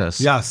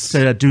basis. Yes.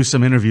 To do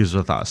some interviews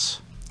with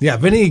us. Yeah,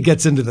 Vinny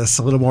gets into this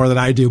a little more than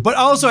I do. But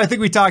also, I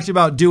think we talked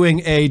about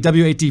doing a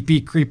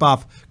WATP Creep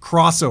Off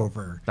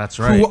crossover. That's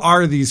right. Who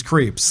are these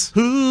creeps?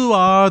 Who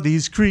are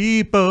these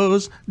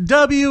creepos?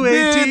 Vinny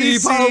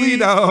WATC.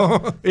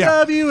 Paulino.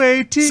 Yeah.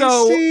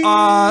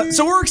 WATC.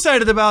 So we're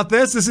excited about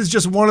this. This is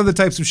just one of the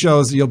types of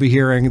shows that you'll be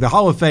hearing, the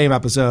Hall of Fame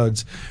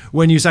episodes,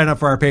 when you sign up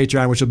for our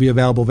Patreon, which will be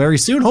available very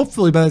soon,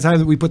 hopefully by the time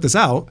that we put this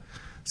out,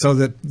 so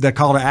that the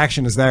call to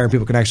action is there and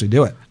people can actually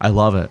do it. I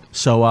love it.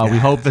 So we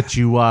hope that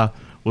you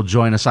will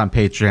join us on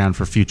Patreon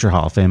for future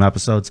Hall of Fame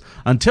episodes.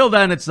 Until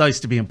then, it's nice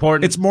to be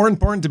important. It's more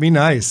important to be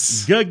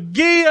nice.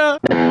 Gagia!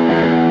 When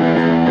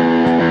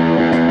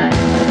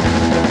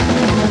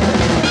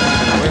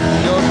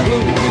you're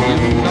blue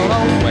and you don't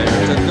know where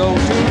to go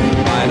to,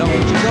 why don't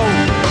you go?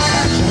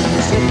 Action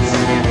sits,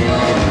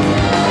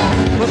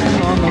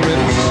 putting on the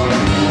ritz.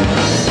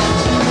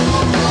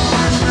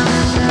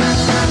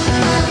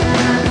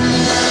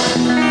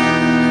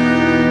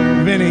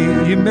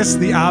 Vinny, you missed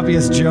the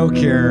obvious joke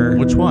here.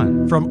 Which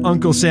one? From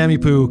Uncle Sammy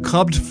Poo,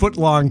 clubbed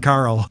footlong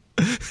Carl.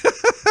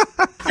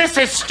 This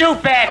is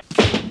stupid!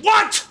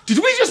 What? Did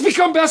we just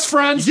become best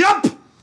friends? Yup!